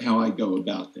of how I go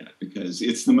about that, because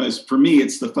it's for me,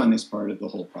 it's the funnest part of the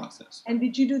whole process. And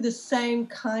did you do the same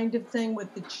kind of thing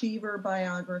with the Cheever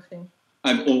biography?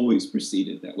 I've always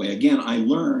proceeded that way. Again, I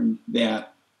learned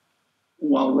that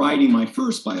while writing my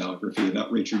first biography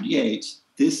about Richard Yates,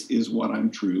 this is what I'm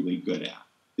truly good at.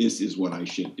 This is what I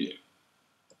should do.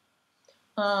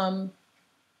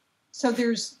 So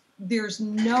there's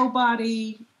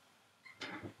nobody,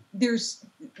 there's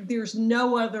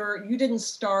no other, you didn't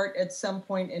start at some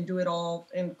point and do it all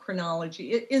in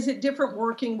chronology. Is it different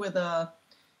working with a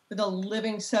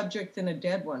living subject than a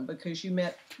dead one, because you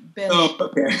met Ben? Oh,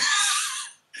 okay.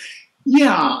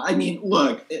 Yeah, I mean,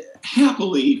 look,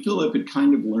 happily, Philip had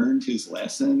kind of learned his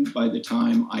lesson by the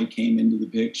time I came into the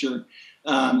picture.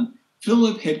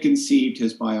 Philip had conceived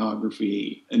his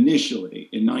biography initially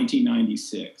in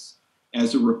 1996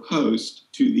 as a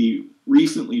riposte to the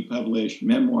recently published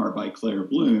memoir by Claire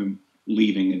Bloom,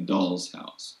 Leaving a Doll's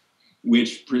House,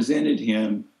 which presented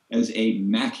him as a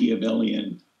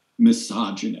Machiavellian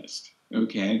misogynist,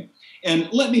 okay? And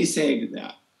let me say to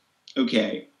that,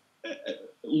 okay,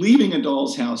 Leaving a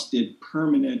Doll's House did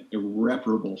permanent,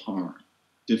 irreparable harm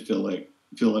to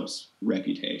Philip's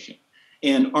reputation,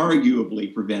 and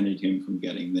arguably prevented him from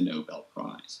getting the Nobel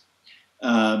Prize.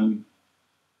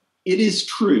 It is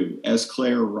true, as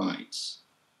Claire writes,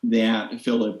 that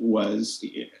Philip was,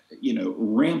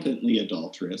 rampantly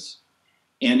adulterous,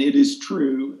 and it is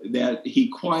true that he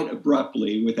quite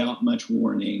abruptly, without much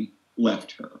warning,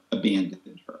 left her,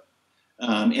 abandoned her,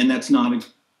 and that's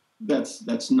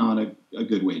not a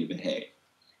good way to behave.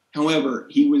 However,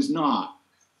 he was not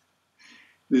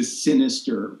this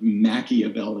sinister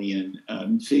Machiavellian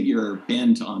figure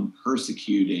bent on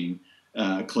persecuting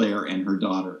Claire and her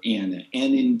daughter Anna.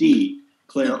 And indeed,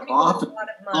 Claire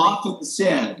often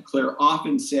said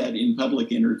in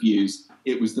public interviews,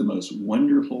 it was the most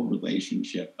wonderful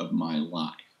relationship of my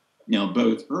life. Now,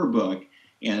 both her book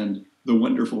and the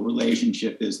wonderful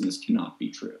relationship business cannot be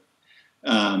true.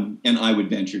 And I would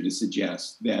venture to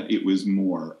suggest that it was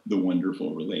more the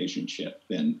wonderful relationship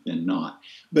than not.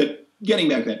 But getting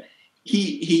back to that,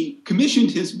 he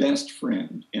commissioned his best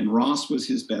friend, and Ross was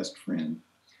his best friend,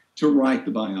 to write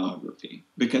the biography,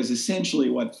 because essentially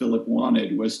what Philip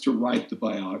wanted was to write the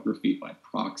biography by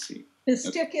proxy. To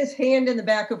stick his hand in the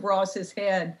back of Ross's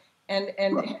head and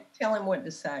Right. Tell him what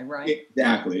to say, right?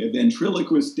 Exactly. A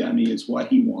ventriloquist dummy is what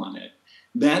he wanted.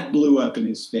 That blew up in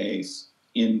his face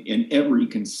in every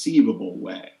conceivable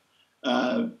way.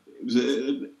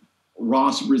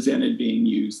 Ross resented being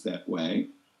used that way.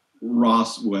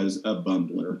 Ross was a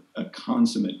bumbler, a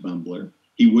consummate bumbler.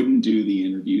 He wouldn't do the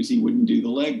interviews. He wouldn't do the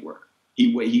legwork.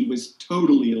 He was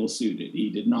totally ill-suited. He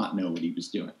did not know what he was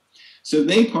doing. So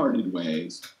they parted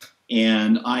ways,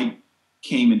 and I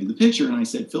came into the picture, and I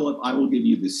said, Philip, I will give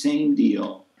you the same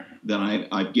deal that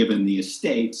I've given the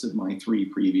estates of my three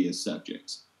previous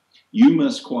subjects. You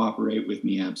must cooperate with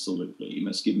me absolutely. You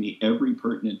must give me every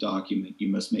pertinent document. You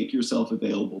must make yourself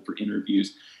available for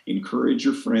interviews. Encourage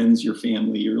your friends, your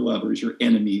family, your lovers, your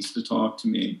enemies to talk to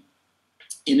me,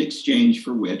 in exchange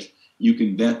for which you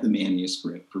can vet the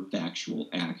manuscript for factual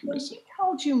accuracy. He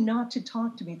told you not to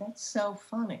talk to me. That's so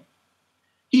funny.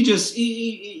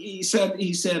 He said,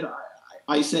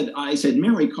 I said,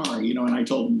 Mary Karr, and I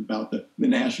told him about the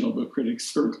National Book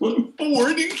Critics Circle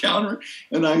Award encounter.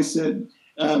 And I said,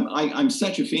 I'm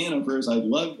such a fan of hers. I'd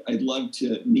love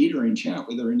to meet her and chat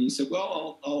with her. And he said,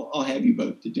 well, I'll have you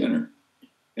both to dinner.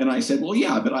 And I said, well,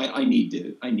 yeah, but I need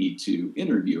to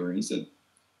interview her. And he said,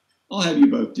 I'll have you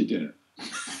both to dinner.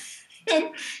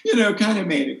 and kind of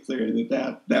made it clear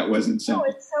that wasn't No, simple.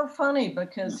 it's so funny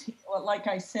because, like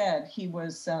I said, he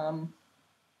was.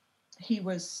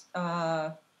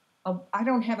 I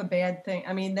don't have a bad thing.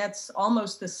 I mean, that's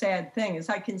almost the sad thing is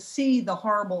I can see the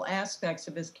horrible aspects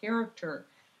of his character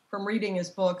from reading his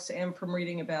books and from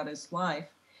reading about his life.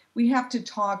 We have to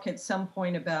talk at some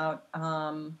point about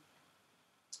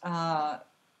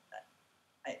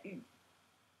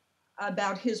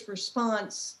his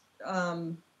response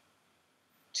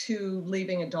to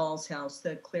Leaving a Doll's House,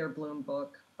 the Claire Bloom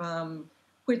book,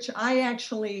 which I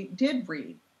actually did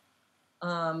read.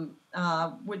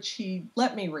 Which he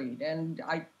let me read, and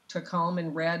I took home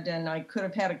and read, and I could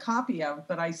have had a copy of,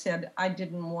 but I said I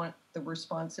didn't want the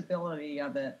responsibility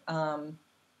of it. But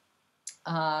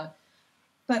I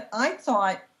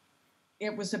thought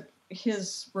it was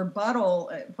his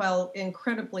rebuttal,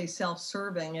 incredibly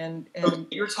self-serving, and okay,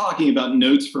 you're talking about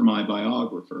Notes for My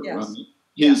Biographer, yes. right?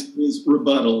 His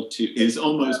rebuttal to his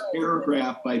almost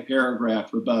paragraph by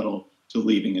paragraph rebuttal to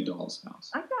Leaving a Doll's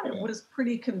House. I thought it was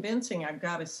pretty convincing, I've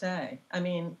got to say. I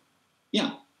mean,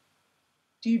 yeah.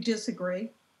 Do you disagree?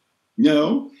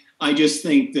 No, I just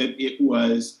think that it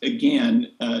was,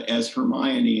 again, as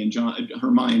Hermione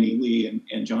Lee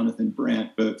and Jonathan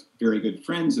Brent, both very good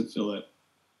friends of Philip,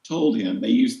 told him, they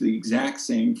used the exact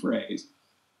same phrase,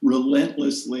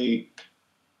 relentlessly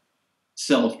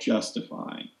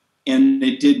self-justifying. And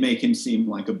it did make him seem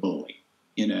like a bully,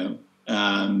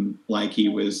 like he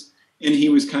was, and he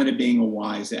was kind of being a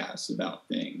wise ass about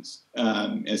things,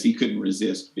 as he couldn't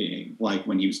resist being, like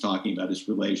when he was talking about his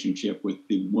relationship with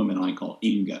the woman I call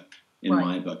Inga in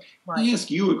my book. Right. I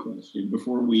ask you a question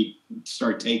before we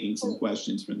start taking some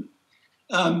questions from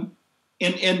and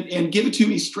give it to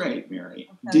me straight, Mary.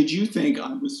 Okay. Did you think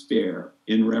I was fair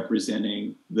in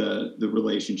representing the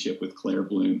relationship with Claire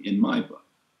Bloom in my book?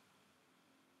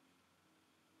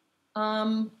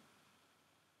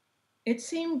 It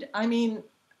seemed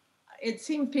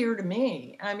fair to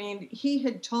me. I mean, he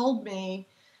had told me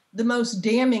the most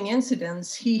damning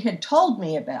incidents he had told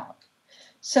me about.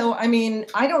 So, I mean,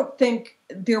 I don't think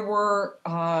there were,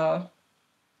 I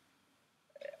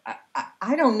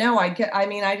don't know. I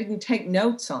didn't take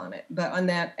notes on it, but on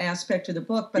that aspect of the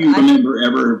book. But you remember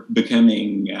ever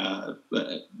becoming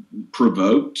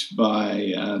provoked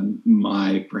by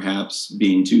my perhaps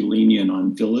being too lenient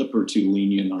on Philip or too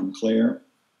lenient on Claire?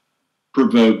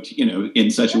 Provoked,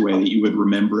 in such a way that you would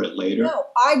remember it later? No,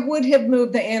 I would have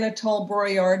moved the Anatole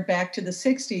Broyard back to the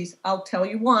 60s. I'll tell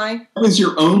you why. That was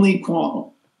your only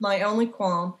qualm? My only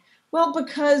qualm. Well,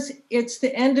 because it's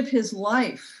the end of his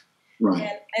life.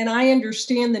 Right. And I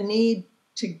understand the need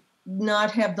to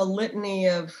not have the litany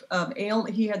of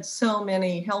ailments. He had so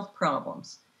many health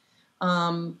problems.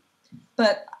 But,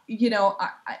 I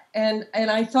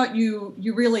thought you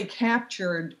really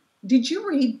captured. Did you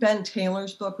read Ben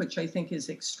Taylor's book, which I think is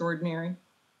extraordinary?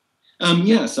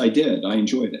 Yes, I did. I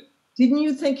enjoyed it. Didn't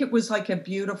you think it was like a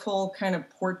beautiful kind of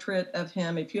portrait of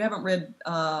him? If you haven't read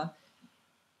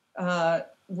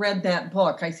that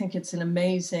book, I think it's an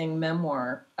amazing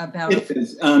memoir about it. It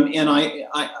is. And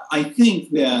I think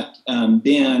that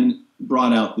Ben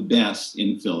brought out the best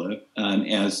in Philip,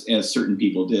 as certain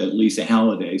people did. Lisa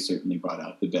Halliday certainly brought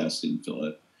out the best in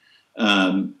Philip.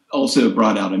 Also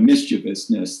brought out a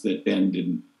mischievousness that Ben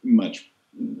didn't much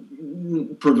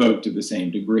provoke to the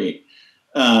same degree.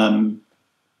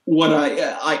 What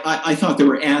I thought there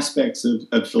were aspects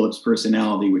of Philip's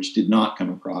personality which did not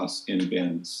come across in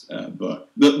Ben's book,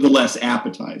 the less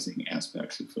appetizing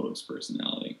aspects of Philip's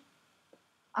personality.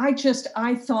 I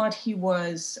thought he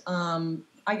was,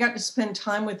 I got to spend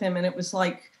time with him, and it was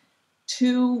like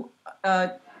two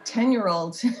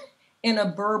 10-year-olds in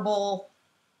a verbal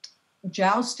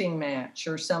jousting match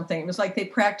or something. It was like they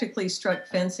practically struck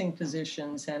fencing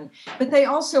positions, but they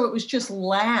also, it was just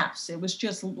laughs. It was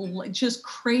just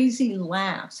crazy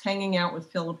laughs hanging out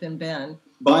with Philip and Ben.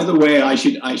 By the way, I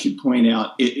should point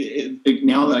out,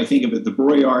 now that I think of it, the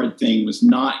Broyard thing was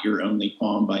not your only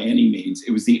qualm by any means.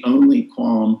 It was the only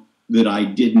qualm that I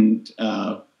didn't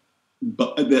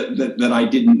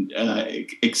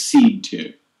accede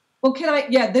to. Well,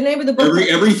 the name of the book.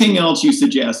 Everything else you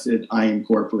suggested, I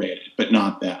incorporated, but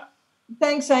not that.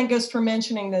 Thanks, Angus, for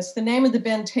mentioning this. The name of the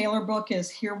Ben Taylor book is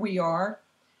Here We Are.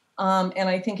 And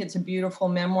I think it's a beautiful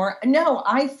memoir. No,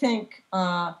 I think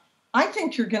there's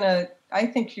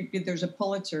a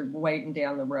Pulitzer waiting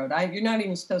down the road. You're not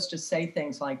even supposed to say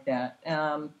things like that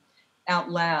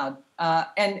out loud.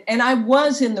 And I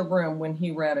was in the room when he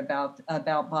read about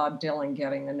Bob Dylan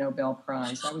getting the Nobel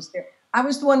Prize. I was there. I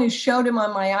was the one who showed him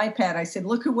on my iPad. I said,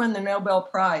 look who won the Nobel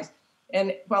Prize.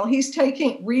 And while he's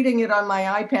reading it on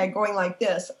my iPad, going like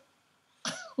this,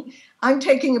 I'm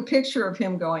taking a picture of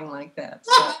him going like that.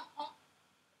 So.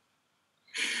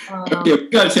 Okay,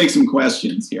 we've got to take some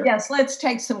questions here. Yes, let's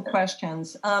take some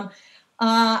questions.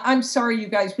 I'm sorry, you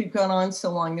guys, we've gone on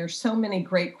so long. There's so many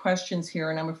great questions here,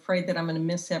 and I'm afraid that I'm going to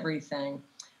miss everything.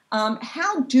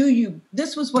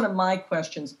 This was one of my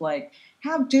questions, Blake.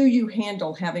 How do you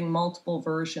handle having multiple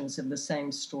versions of the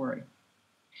same story?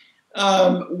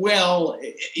 Well,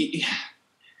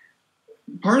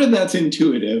 part of that's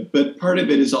intuitive, but part of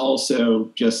it is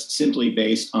also just simply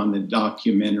based on the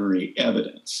documentary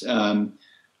evidence.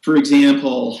 For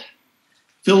example,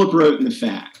 Philip wrote in the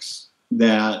facts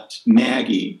that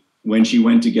Maggie, when she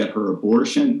went to get her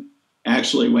abortion,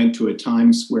 actually went to a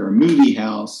Times Square movie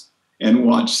house and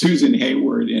watched Susan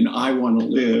Hayward in I Want to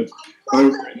Live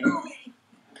over and over,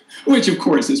 which of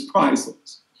course is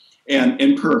priceless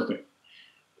and perfect.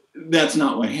 That's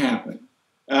not what happened.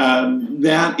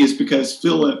 That is because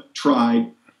Philip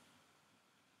tried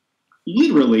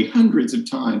literally hundreds of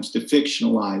times to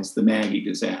fictionalize the Maggie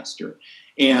disaster.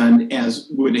 And as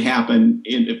would happen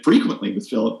frequently with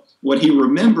Philip, what he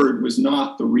remembered was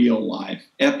not the real life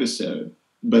episode,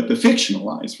 but the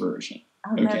fictionalized version.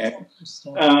 Oh, okay. That's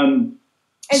interesting.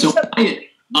 So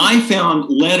I found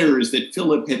letters that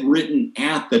Philip had written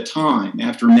at the time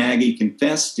after Maggie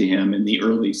confessed to him in the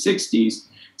early 60s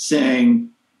saying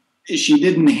she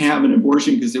didn't have an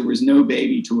abortion because there was no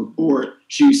baby to abort.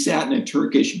 She sat in a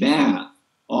Turkish bath.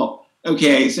 Oh,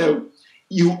 okay, so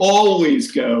you always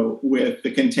go with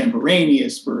the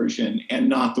contemporaneous version and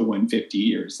not the one 50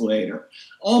 years later.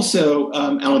 Also,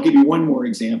 and I'll give you one more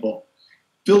example.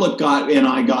 Philip and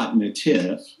I got in a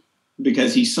tiff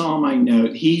because he saw my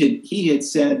note. He had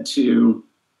said to,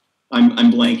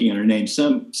 I'm blanking on her name,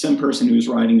 some person who was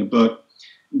writing a book,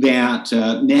 that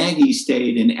Maggie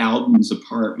stayed in Alden's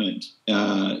apartment,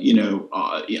 at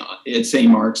St.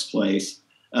 Mark's Place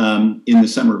in the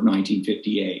summer of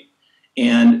 1958.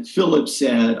 And Philip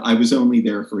said, I was only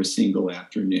there for a single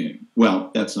afternoon. Well,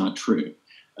 that's not true.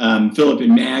 Philip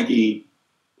and Maggie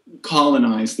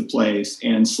colonized the place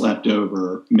and slept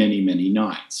over many, many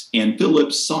nights. And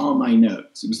Philip saw my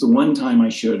notes. It was the one time I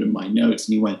showed him my notes,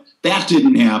 and he went, that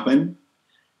didn't happen.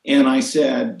 And I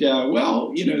said,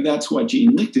 that's what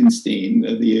Gene Lichtenstein,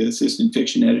 the assistant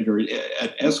fiction editor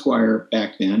at Esquire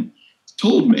back then,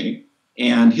 told me.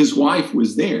 And his wife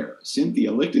was there.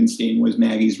 Cynthia Lichtenstein was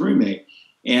Maggie's roommate.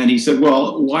 And he said,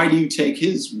 well, why do you take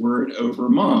his word over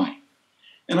mine?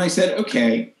 And I said,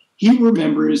 okay, he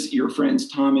remembers your friends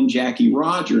Tom and Jackie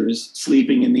Rogers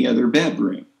sleeping in the other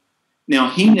bedroom. Now,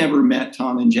 he never met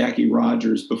Tom and Jackie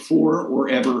Rogers before or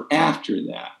ever after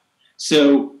that.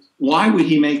 So why would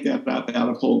he make that up out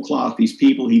of whole cloth, these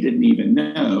people he didn't even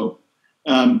know?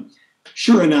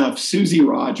 Sure enough, Susie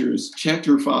Rogers checked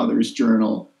her father's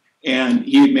journal, and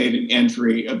he had made an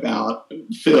entry about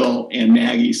Phil and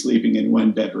Maggie sleeping in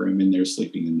one bedroom and they're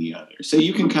sleeping in the other. So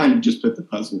you can kind of just put the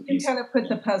puzzle pieces. You kind of put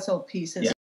the puzzle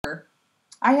pieces together.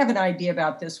 I have an idea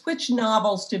about this. Which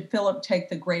novels did Philip take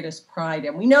the greatest pride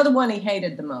in? We know the one he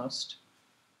hated the most.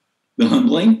 The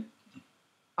Humbling?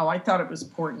 Oh, I thought it was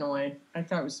Portnoy. I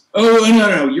thought it was... Oh,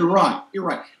 no, you're right.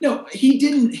 No, he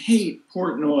didn't hate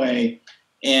Portnoy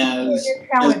as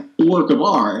a work of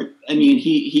art. I mean,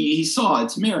 he saw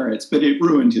its merits, but it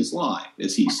ruined his life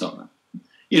as he saw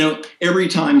it. Every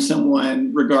time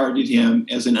someone regarded him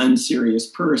as an unserious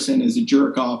person, as a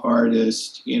jerk-off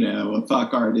artist, a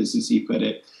fuck artist, as he put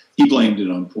it, he blamed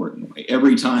it on Portnoy.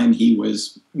 Every time he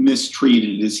was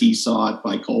mistreated as he saw it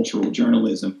by cultural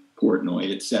journalism,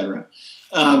 Portnoy, etc.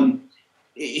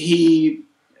 Did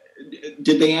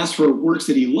they ask for works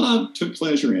that he loved, took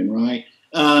pleasure in, right?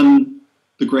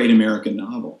 The Great American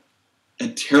Novel, a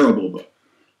terrible book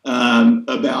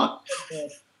about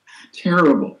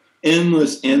terrible,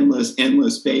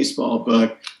 endless baseball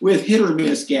book with hit or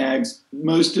miss gags,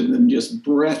 most of them just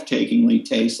breathtakingly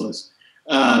tasteless.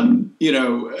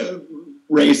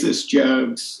 Racist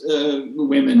jokes,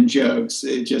 women jokes,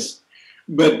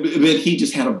 but he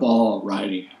just had a ball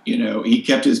writing. He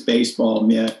kept his baseball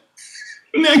mitt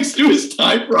next to his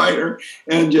typewriter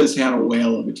and just had a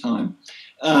whale of a time.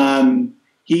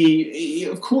 He,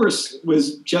 of course,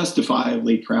 was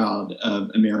justifiably proud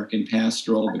of American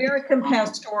Pastoral. American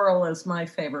Pastoral is my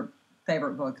favorite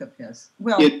book of his.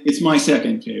 Well, it's my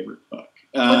second favorite book.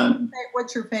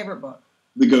 What's your favorite book?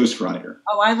 The Ghostwriter.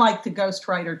 Oh, I like The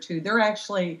Ghostwriter too. They're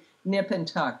actually nip and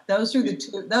tuck. Those are the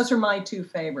two. Those are my two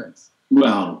favorites.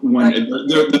 Well,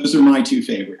 those are my two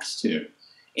favorites too.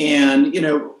 And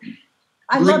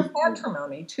I love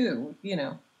Patrimony too.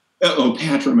 Oh,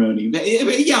 Patrimony.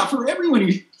 Yeah, for everyone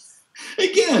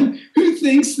Again, who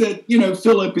thinks that,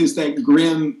 Philip is that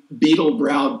grim,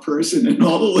 beetle-browed person in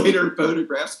all the later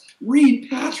photographs? Read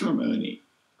Patrimony.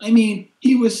 I mean,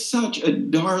 he was such a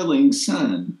darling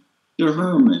son to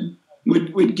Herman.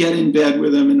 Would get in bed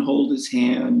with him and hold his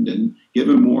hand and give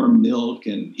him warm milk.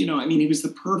 And, he was the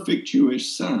perfect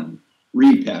Jewish son.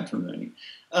 Read Patrimony.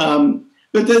 But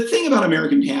the thing about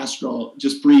American Pastoral,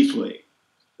 just briefly,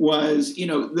 was,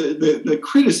 the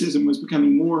criticism was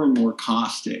becoming more and more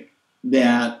caustic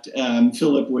that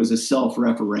Philip was a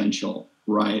self-referential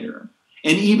writer.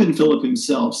 And even Philip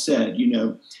himself said,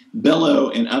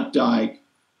 Bellow and Updike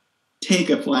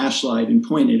take a flashlight and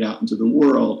point it out into the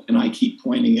world, and I keep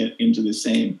pointing it into the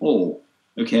same hole,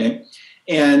 okay?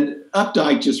 And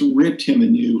Updike just ripped him a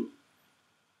new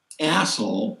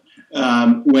asshole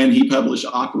when he published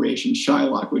Operation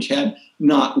Shylock, which had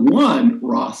not one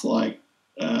Roth-like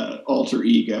alter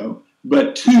ego,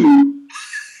 but two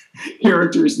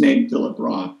characters named Philip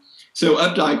Roth. So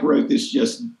Updike wrote this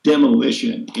just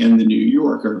demolition in the New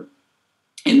Yorker,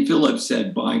 and Philip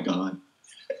said, by God,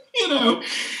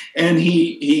 and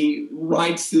he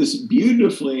writes this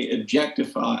beautifully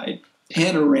objectified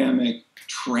panoramic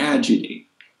tragedy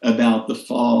about the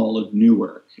fall of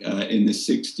Newark in the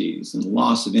 60s and the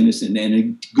loss of innocence, and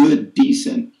a good,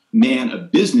 decent man, a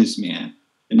businessman,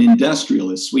 an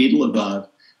industrialist, Swede above,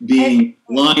 being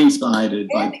blindsided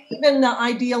by... Even the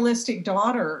idealistic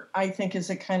daughter, I think, is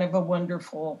a kind of a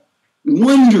wonderful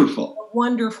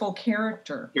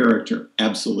character.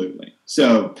 Absolutely.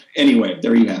 So anyway,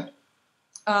 there you have it.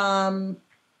 I'm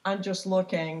just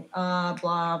looking, blah,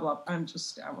 blah. I want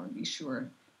to be sure.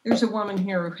 There's a woman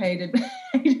here who hated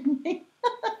me.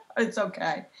 It's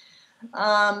okay.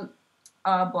 Blah,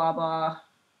 blah.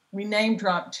 We name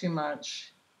drop too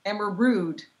much and we're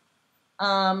rude.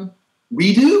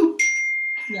 We do?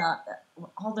 Yeah,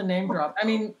 all the name drop. I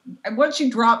mean, once you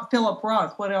drop Philip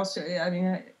Roth, what else? I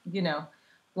mean, blah,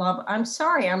 blah. I'm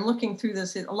sorry, I'm looking through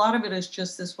this. A lot of it is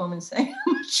just this woman saying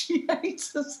how much she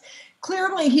hates us.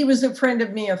 Clearly, he was a friend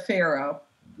of Mia Farrow.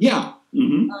 Yeah.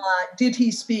 Mm-hmm. Did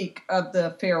he speak of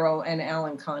the Farrow and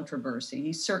Allen controversy?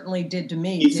 He certainly did to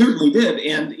me. He certainly did.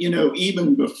 And,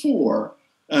 even before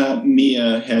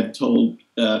Mia had told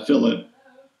Philip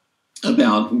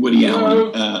about Woody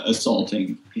Allen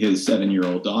assaulting his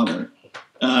 7-year-old daughter,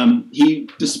 he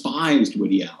despised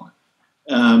Woody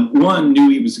Allen. One, knew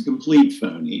he was a complete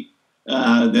phony,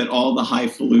 that all the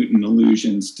highfalutin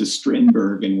allusions to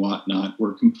Strindberg and whatnot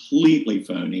were completely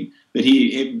phony, that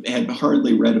he had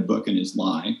hardly read a book in his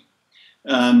life.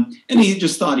 And he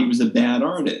just thought he was a bad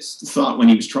artist, thought when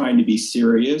he was trying to be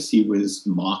serious, he was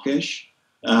mawkish,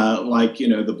 like,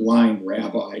 the blind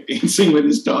rabbi dancing with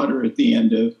his daughter at the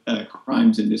end of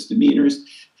Crimes and Misdemeanors.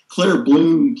 Claire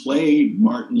Bloom played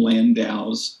Martin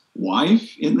Landau's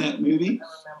wife in that movie.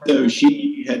 So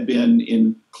she had been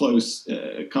in close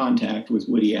contact with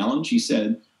Woody Allen. She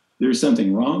said, there's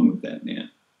something wrong with that man.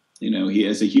 He,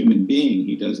 as a human being,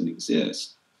 he doesn't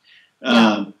exist.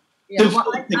 I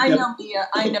know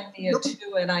Mia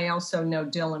too, and I also know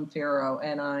Dylan Farrow,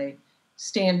 and I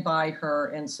stand by her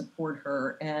and support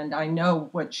her, and I know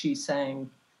what she's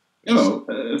saying.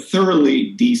 A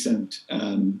thoroughly decent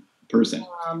person.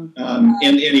 And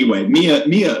anyway,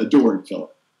 Mia adored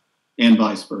Philip, and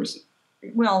vice versa.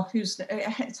 Well,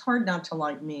 it's hard not to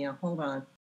like Mia. Hold on.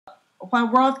 While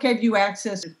Roth gave you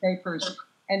access to papers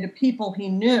and to people he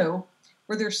knew,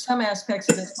 were there some aspects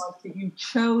of his life that you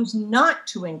chose not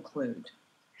to include?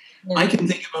 I can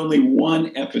think of only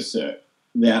one episode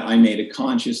that I made a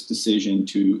conscious decision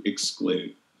to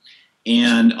exclude.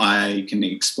 And I can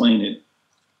explain it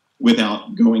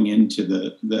without going into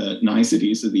the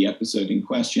niceties of the episode in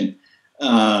question.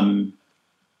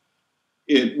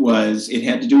 It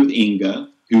had to do with Inga,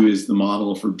 who is the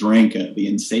model for Dranka, the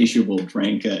insatiable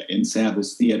Dranka in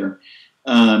Sabbath's Theater.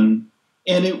 And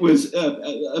it was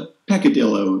a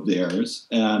peccadillo of theirs,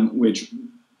 which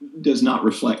does not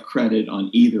reflect credit on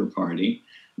either party.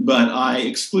 But I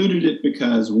excluded it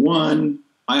because, one,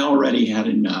 I already had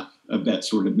enough of that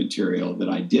sort of material that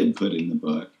I did put in the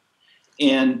book.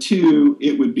 And two,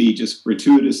 it would be just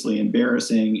gratuitously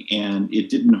embarrassing, and it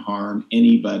didn't harm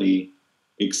anybody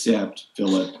except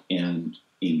Philip and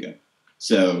Inga.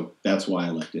 So that's why I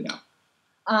left it out.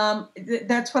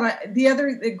 That's what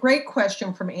the great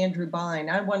question from Andrew Bine.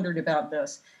 I wondered about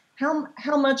this.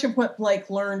 How much of what Blake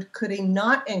learned could he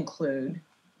not include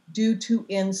due to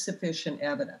insufficient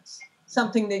evidence?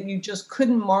 Something that you just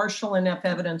couldn't marshal enough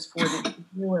evidence for that you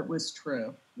knew it was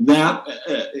true. That,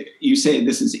 you say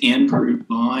this is Andrew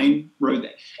Bine wrote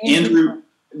that. Andrew,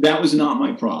 that was not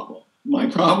my problem. My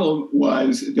problem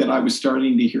was that I was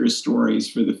starting to hear stories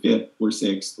for the 5th or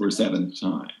 6th or 7th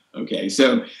time. Okay,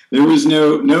 so there was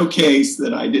no case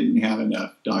that I didn't have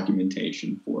enough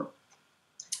documentation for.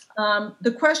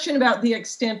 The question about the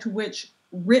extent to which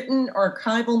written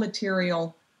archival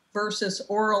material versus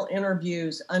oral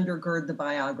interviews undergird the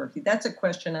biography. That's a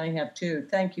question I have too.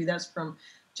 Thank you. That's from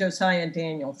Josiah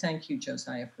Daniel. Thank you,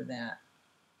 Josiah, for that.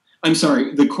 I'm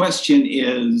sorry, the question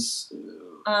is?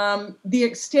 The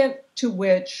extent to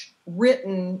which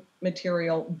written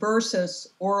material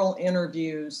versus oral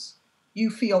interviews you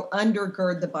feel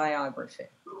undergird the biography.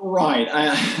 Right.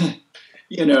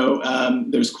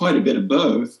 There's quite a bit of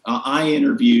both. I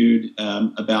interviewed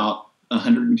about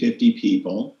 150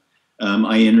 people.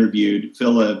 I interviewed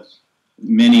Philip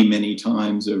many, many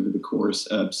times over the course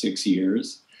of 6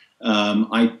 years.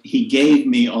 He gave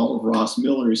me all of Ross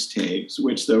Miller's tapes,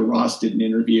 which though Ross didn't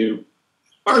interview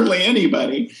hardly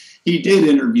anybody, he did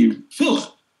interview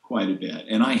Philip quite a bit.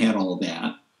 And I had all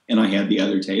that, and I had the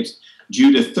other tapes.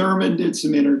 Judith Thurman did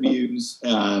some interviews.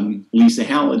 Lisa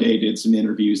Halliday did some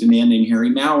interviews. And Ann and Harry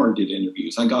Maurer did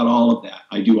interviews. I got all of that.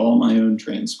 I do all my own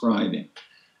transcribing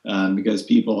because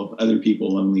other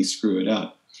people only screw it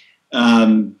up.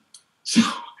 So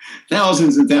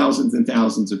thousands and thousands and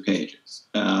thousands of pages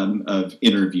of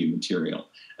interview material.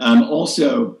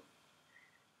 Also,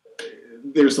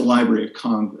 there's the Library of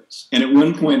Congress. And at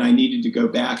one point I needed to go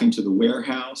back into the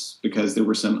warehouse because there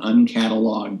were some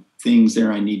uncatalogued things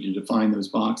there. I needed to find those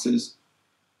boxes.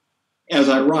 As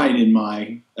I write in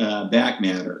my back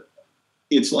matter,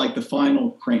 it's like the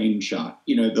final crane shot.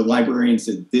 The librarian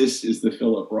said, this is the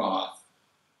Philip Roth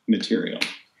material.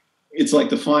 It's like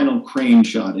the final crane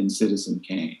shot in Citizen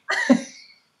Kane,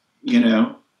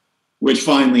 which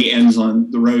finally ends on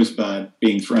the rosebud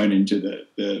being thrown into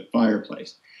the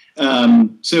fireplace.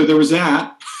 So there was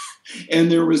that,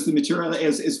 and there was the material,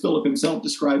 as Philip himself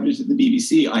described it at the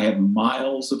BBC. I have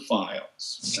miles of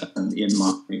files in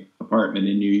my apartment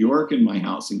in New York and my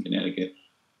house in Connecticut.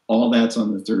 All that's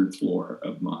on the third floor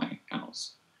of my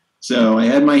house. So I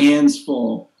had my hands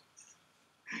full.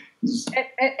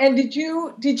 And did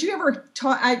you ever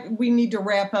talk? We need to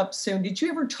wrap up soon. Did you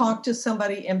ever talk to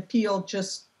somebody and feel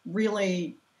just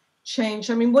really changed?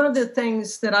 I mean, one of the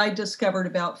things that I discovered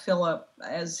about Philip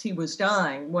as he was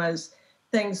dying was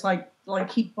things like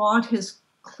he bought his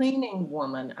cleaning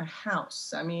woman a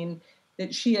house. I mean,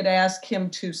 that she had asked him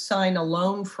to sign a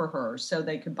loan for her so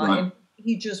they could buy. Right. And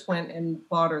he just went and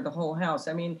bought her the whole house.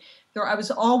 I mean, I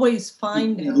was always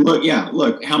finding.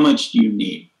 Look, how much do you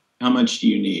need? How much do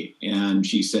you need? And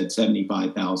she said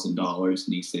 $75,000,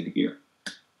 and he said, here.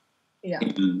 Yeah.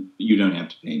 And you don't have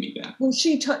to pay me back. Well,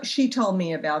 she told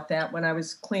me about that when I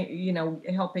was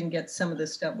helping get some of the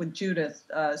stuff with Judith,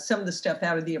 some of the stuff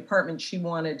out of the apartment. She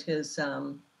wanted his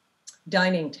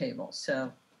dining table.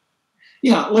 So,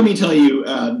 yeah, let me tell you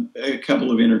a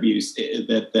couple of interviews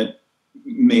that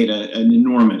made an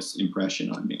enormous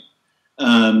impression on me.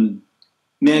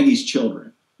 Maggie's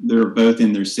children, they're both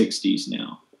in their 60s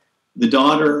now. The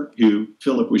daughter, who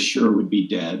Philip was sure would be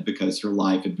dead because her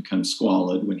life had become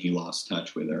squalid when he lost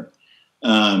touch with her,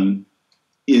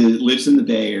 lives in the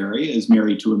Bay Area, is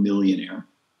married to a millionaire,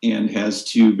 and has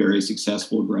two very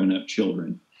successful grown-up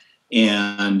children.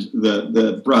 And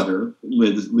the brother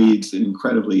leads an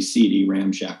incredibly seedy,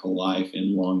 ramshackle life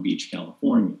in Long Beach,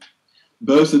 California.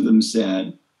 Both of them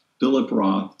said, Philip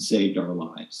Roth saved our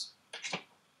lives.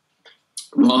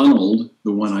 Ronald,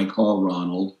 the one I call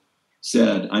Ronald,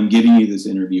 said, I'm giving you this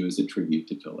interview as a tribute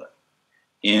to Philip.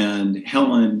 And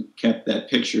Helen kept that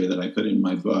picture that I put in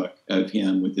my book of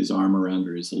him with his arm around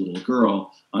her as a little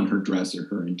girl on her dresser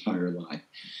her entire life.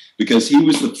 Because he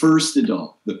was the first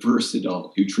adult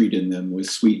who treated them with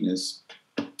sweetness,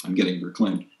 I'm getting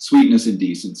verklempt, sweetness and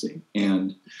decency,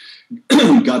 and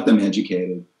got them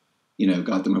educated,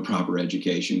 got them a proper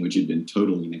education, which had been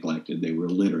totally neglected. They were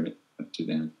illiterate up to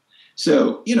then.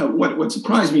 So, what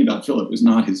surprised me about Philip was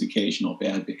not his occasional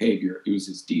bad behavior. It was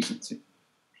his decency.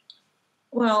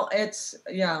 Well,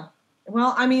 yeah.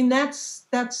 Well, I mean, that's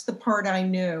the part I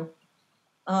knew.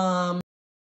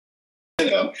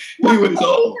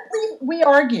 We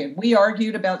argued. We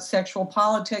argued about sexual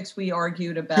politics. We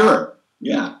argued about sure.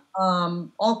 Yeah.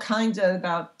 All kinds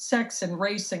about sex and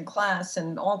race and class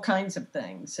and all kinds of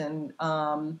things. And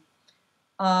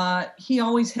he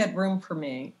always had room for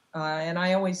me. And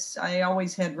I always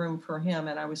had room for him,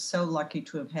 and I was so lucky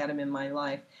to have had him in my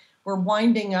life. We're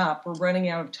winding up. We're running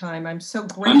out of time. I'm so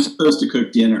grateful. I'm supposed to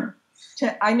cook dinner.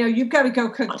 I know you've got to go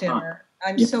cook dinner.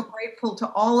 I'm so grateful to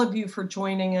all of you for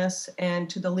joining us, and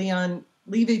to the Leon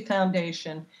Levy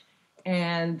Foundation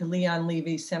and the Leon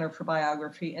Levy Center for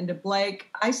Biography, and to Blake.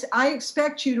 I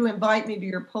expect you to invite me to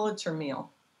your Pulitzer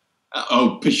meal.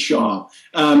 Pshaw.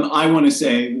 I want to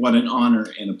say what an honor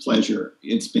and a pleasure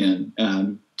it's been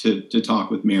to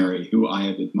talk with Mary, who I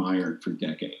have admired for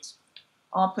decades.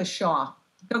 Pshaw.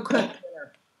 Go cook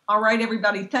dinner. All right,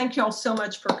 everybody. Thank y'all so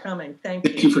much for coming. Thank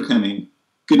you. Thank you for coming.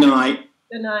 Good night.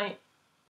 Good night.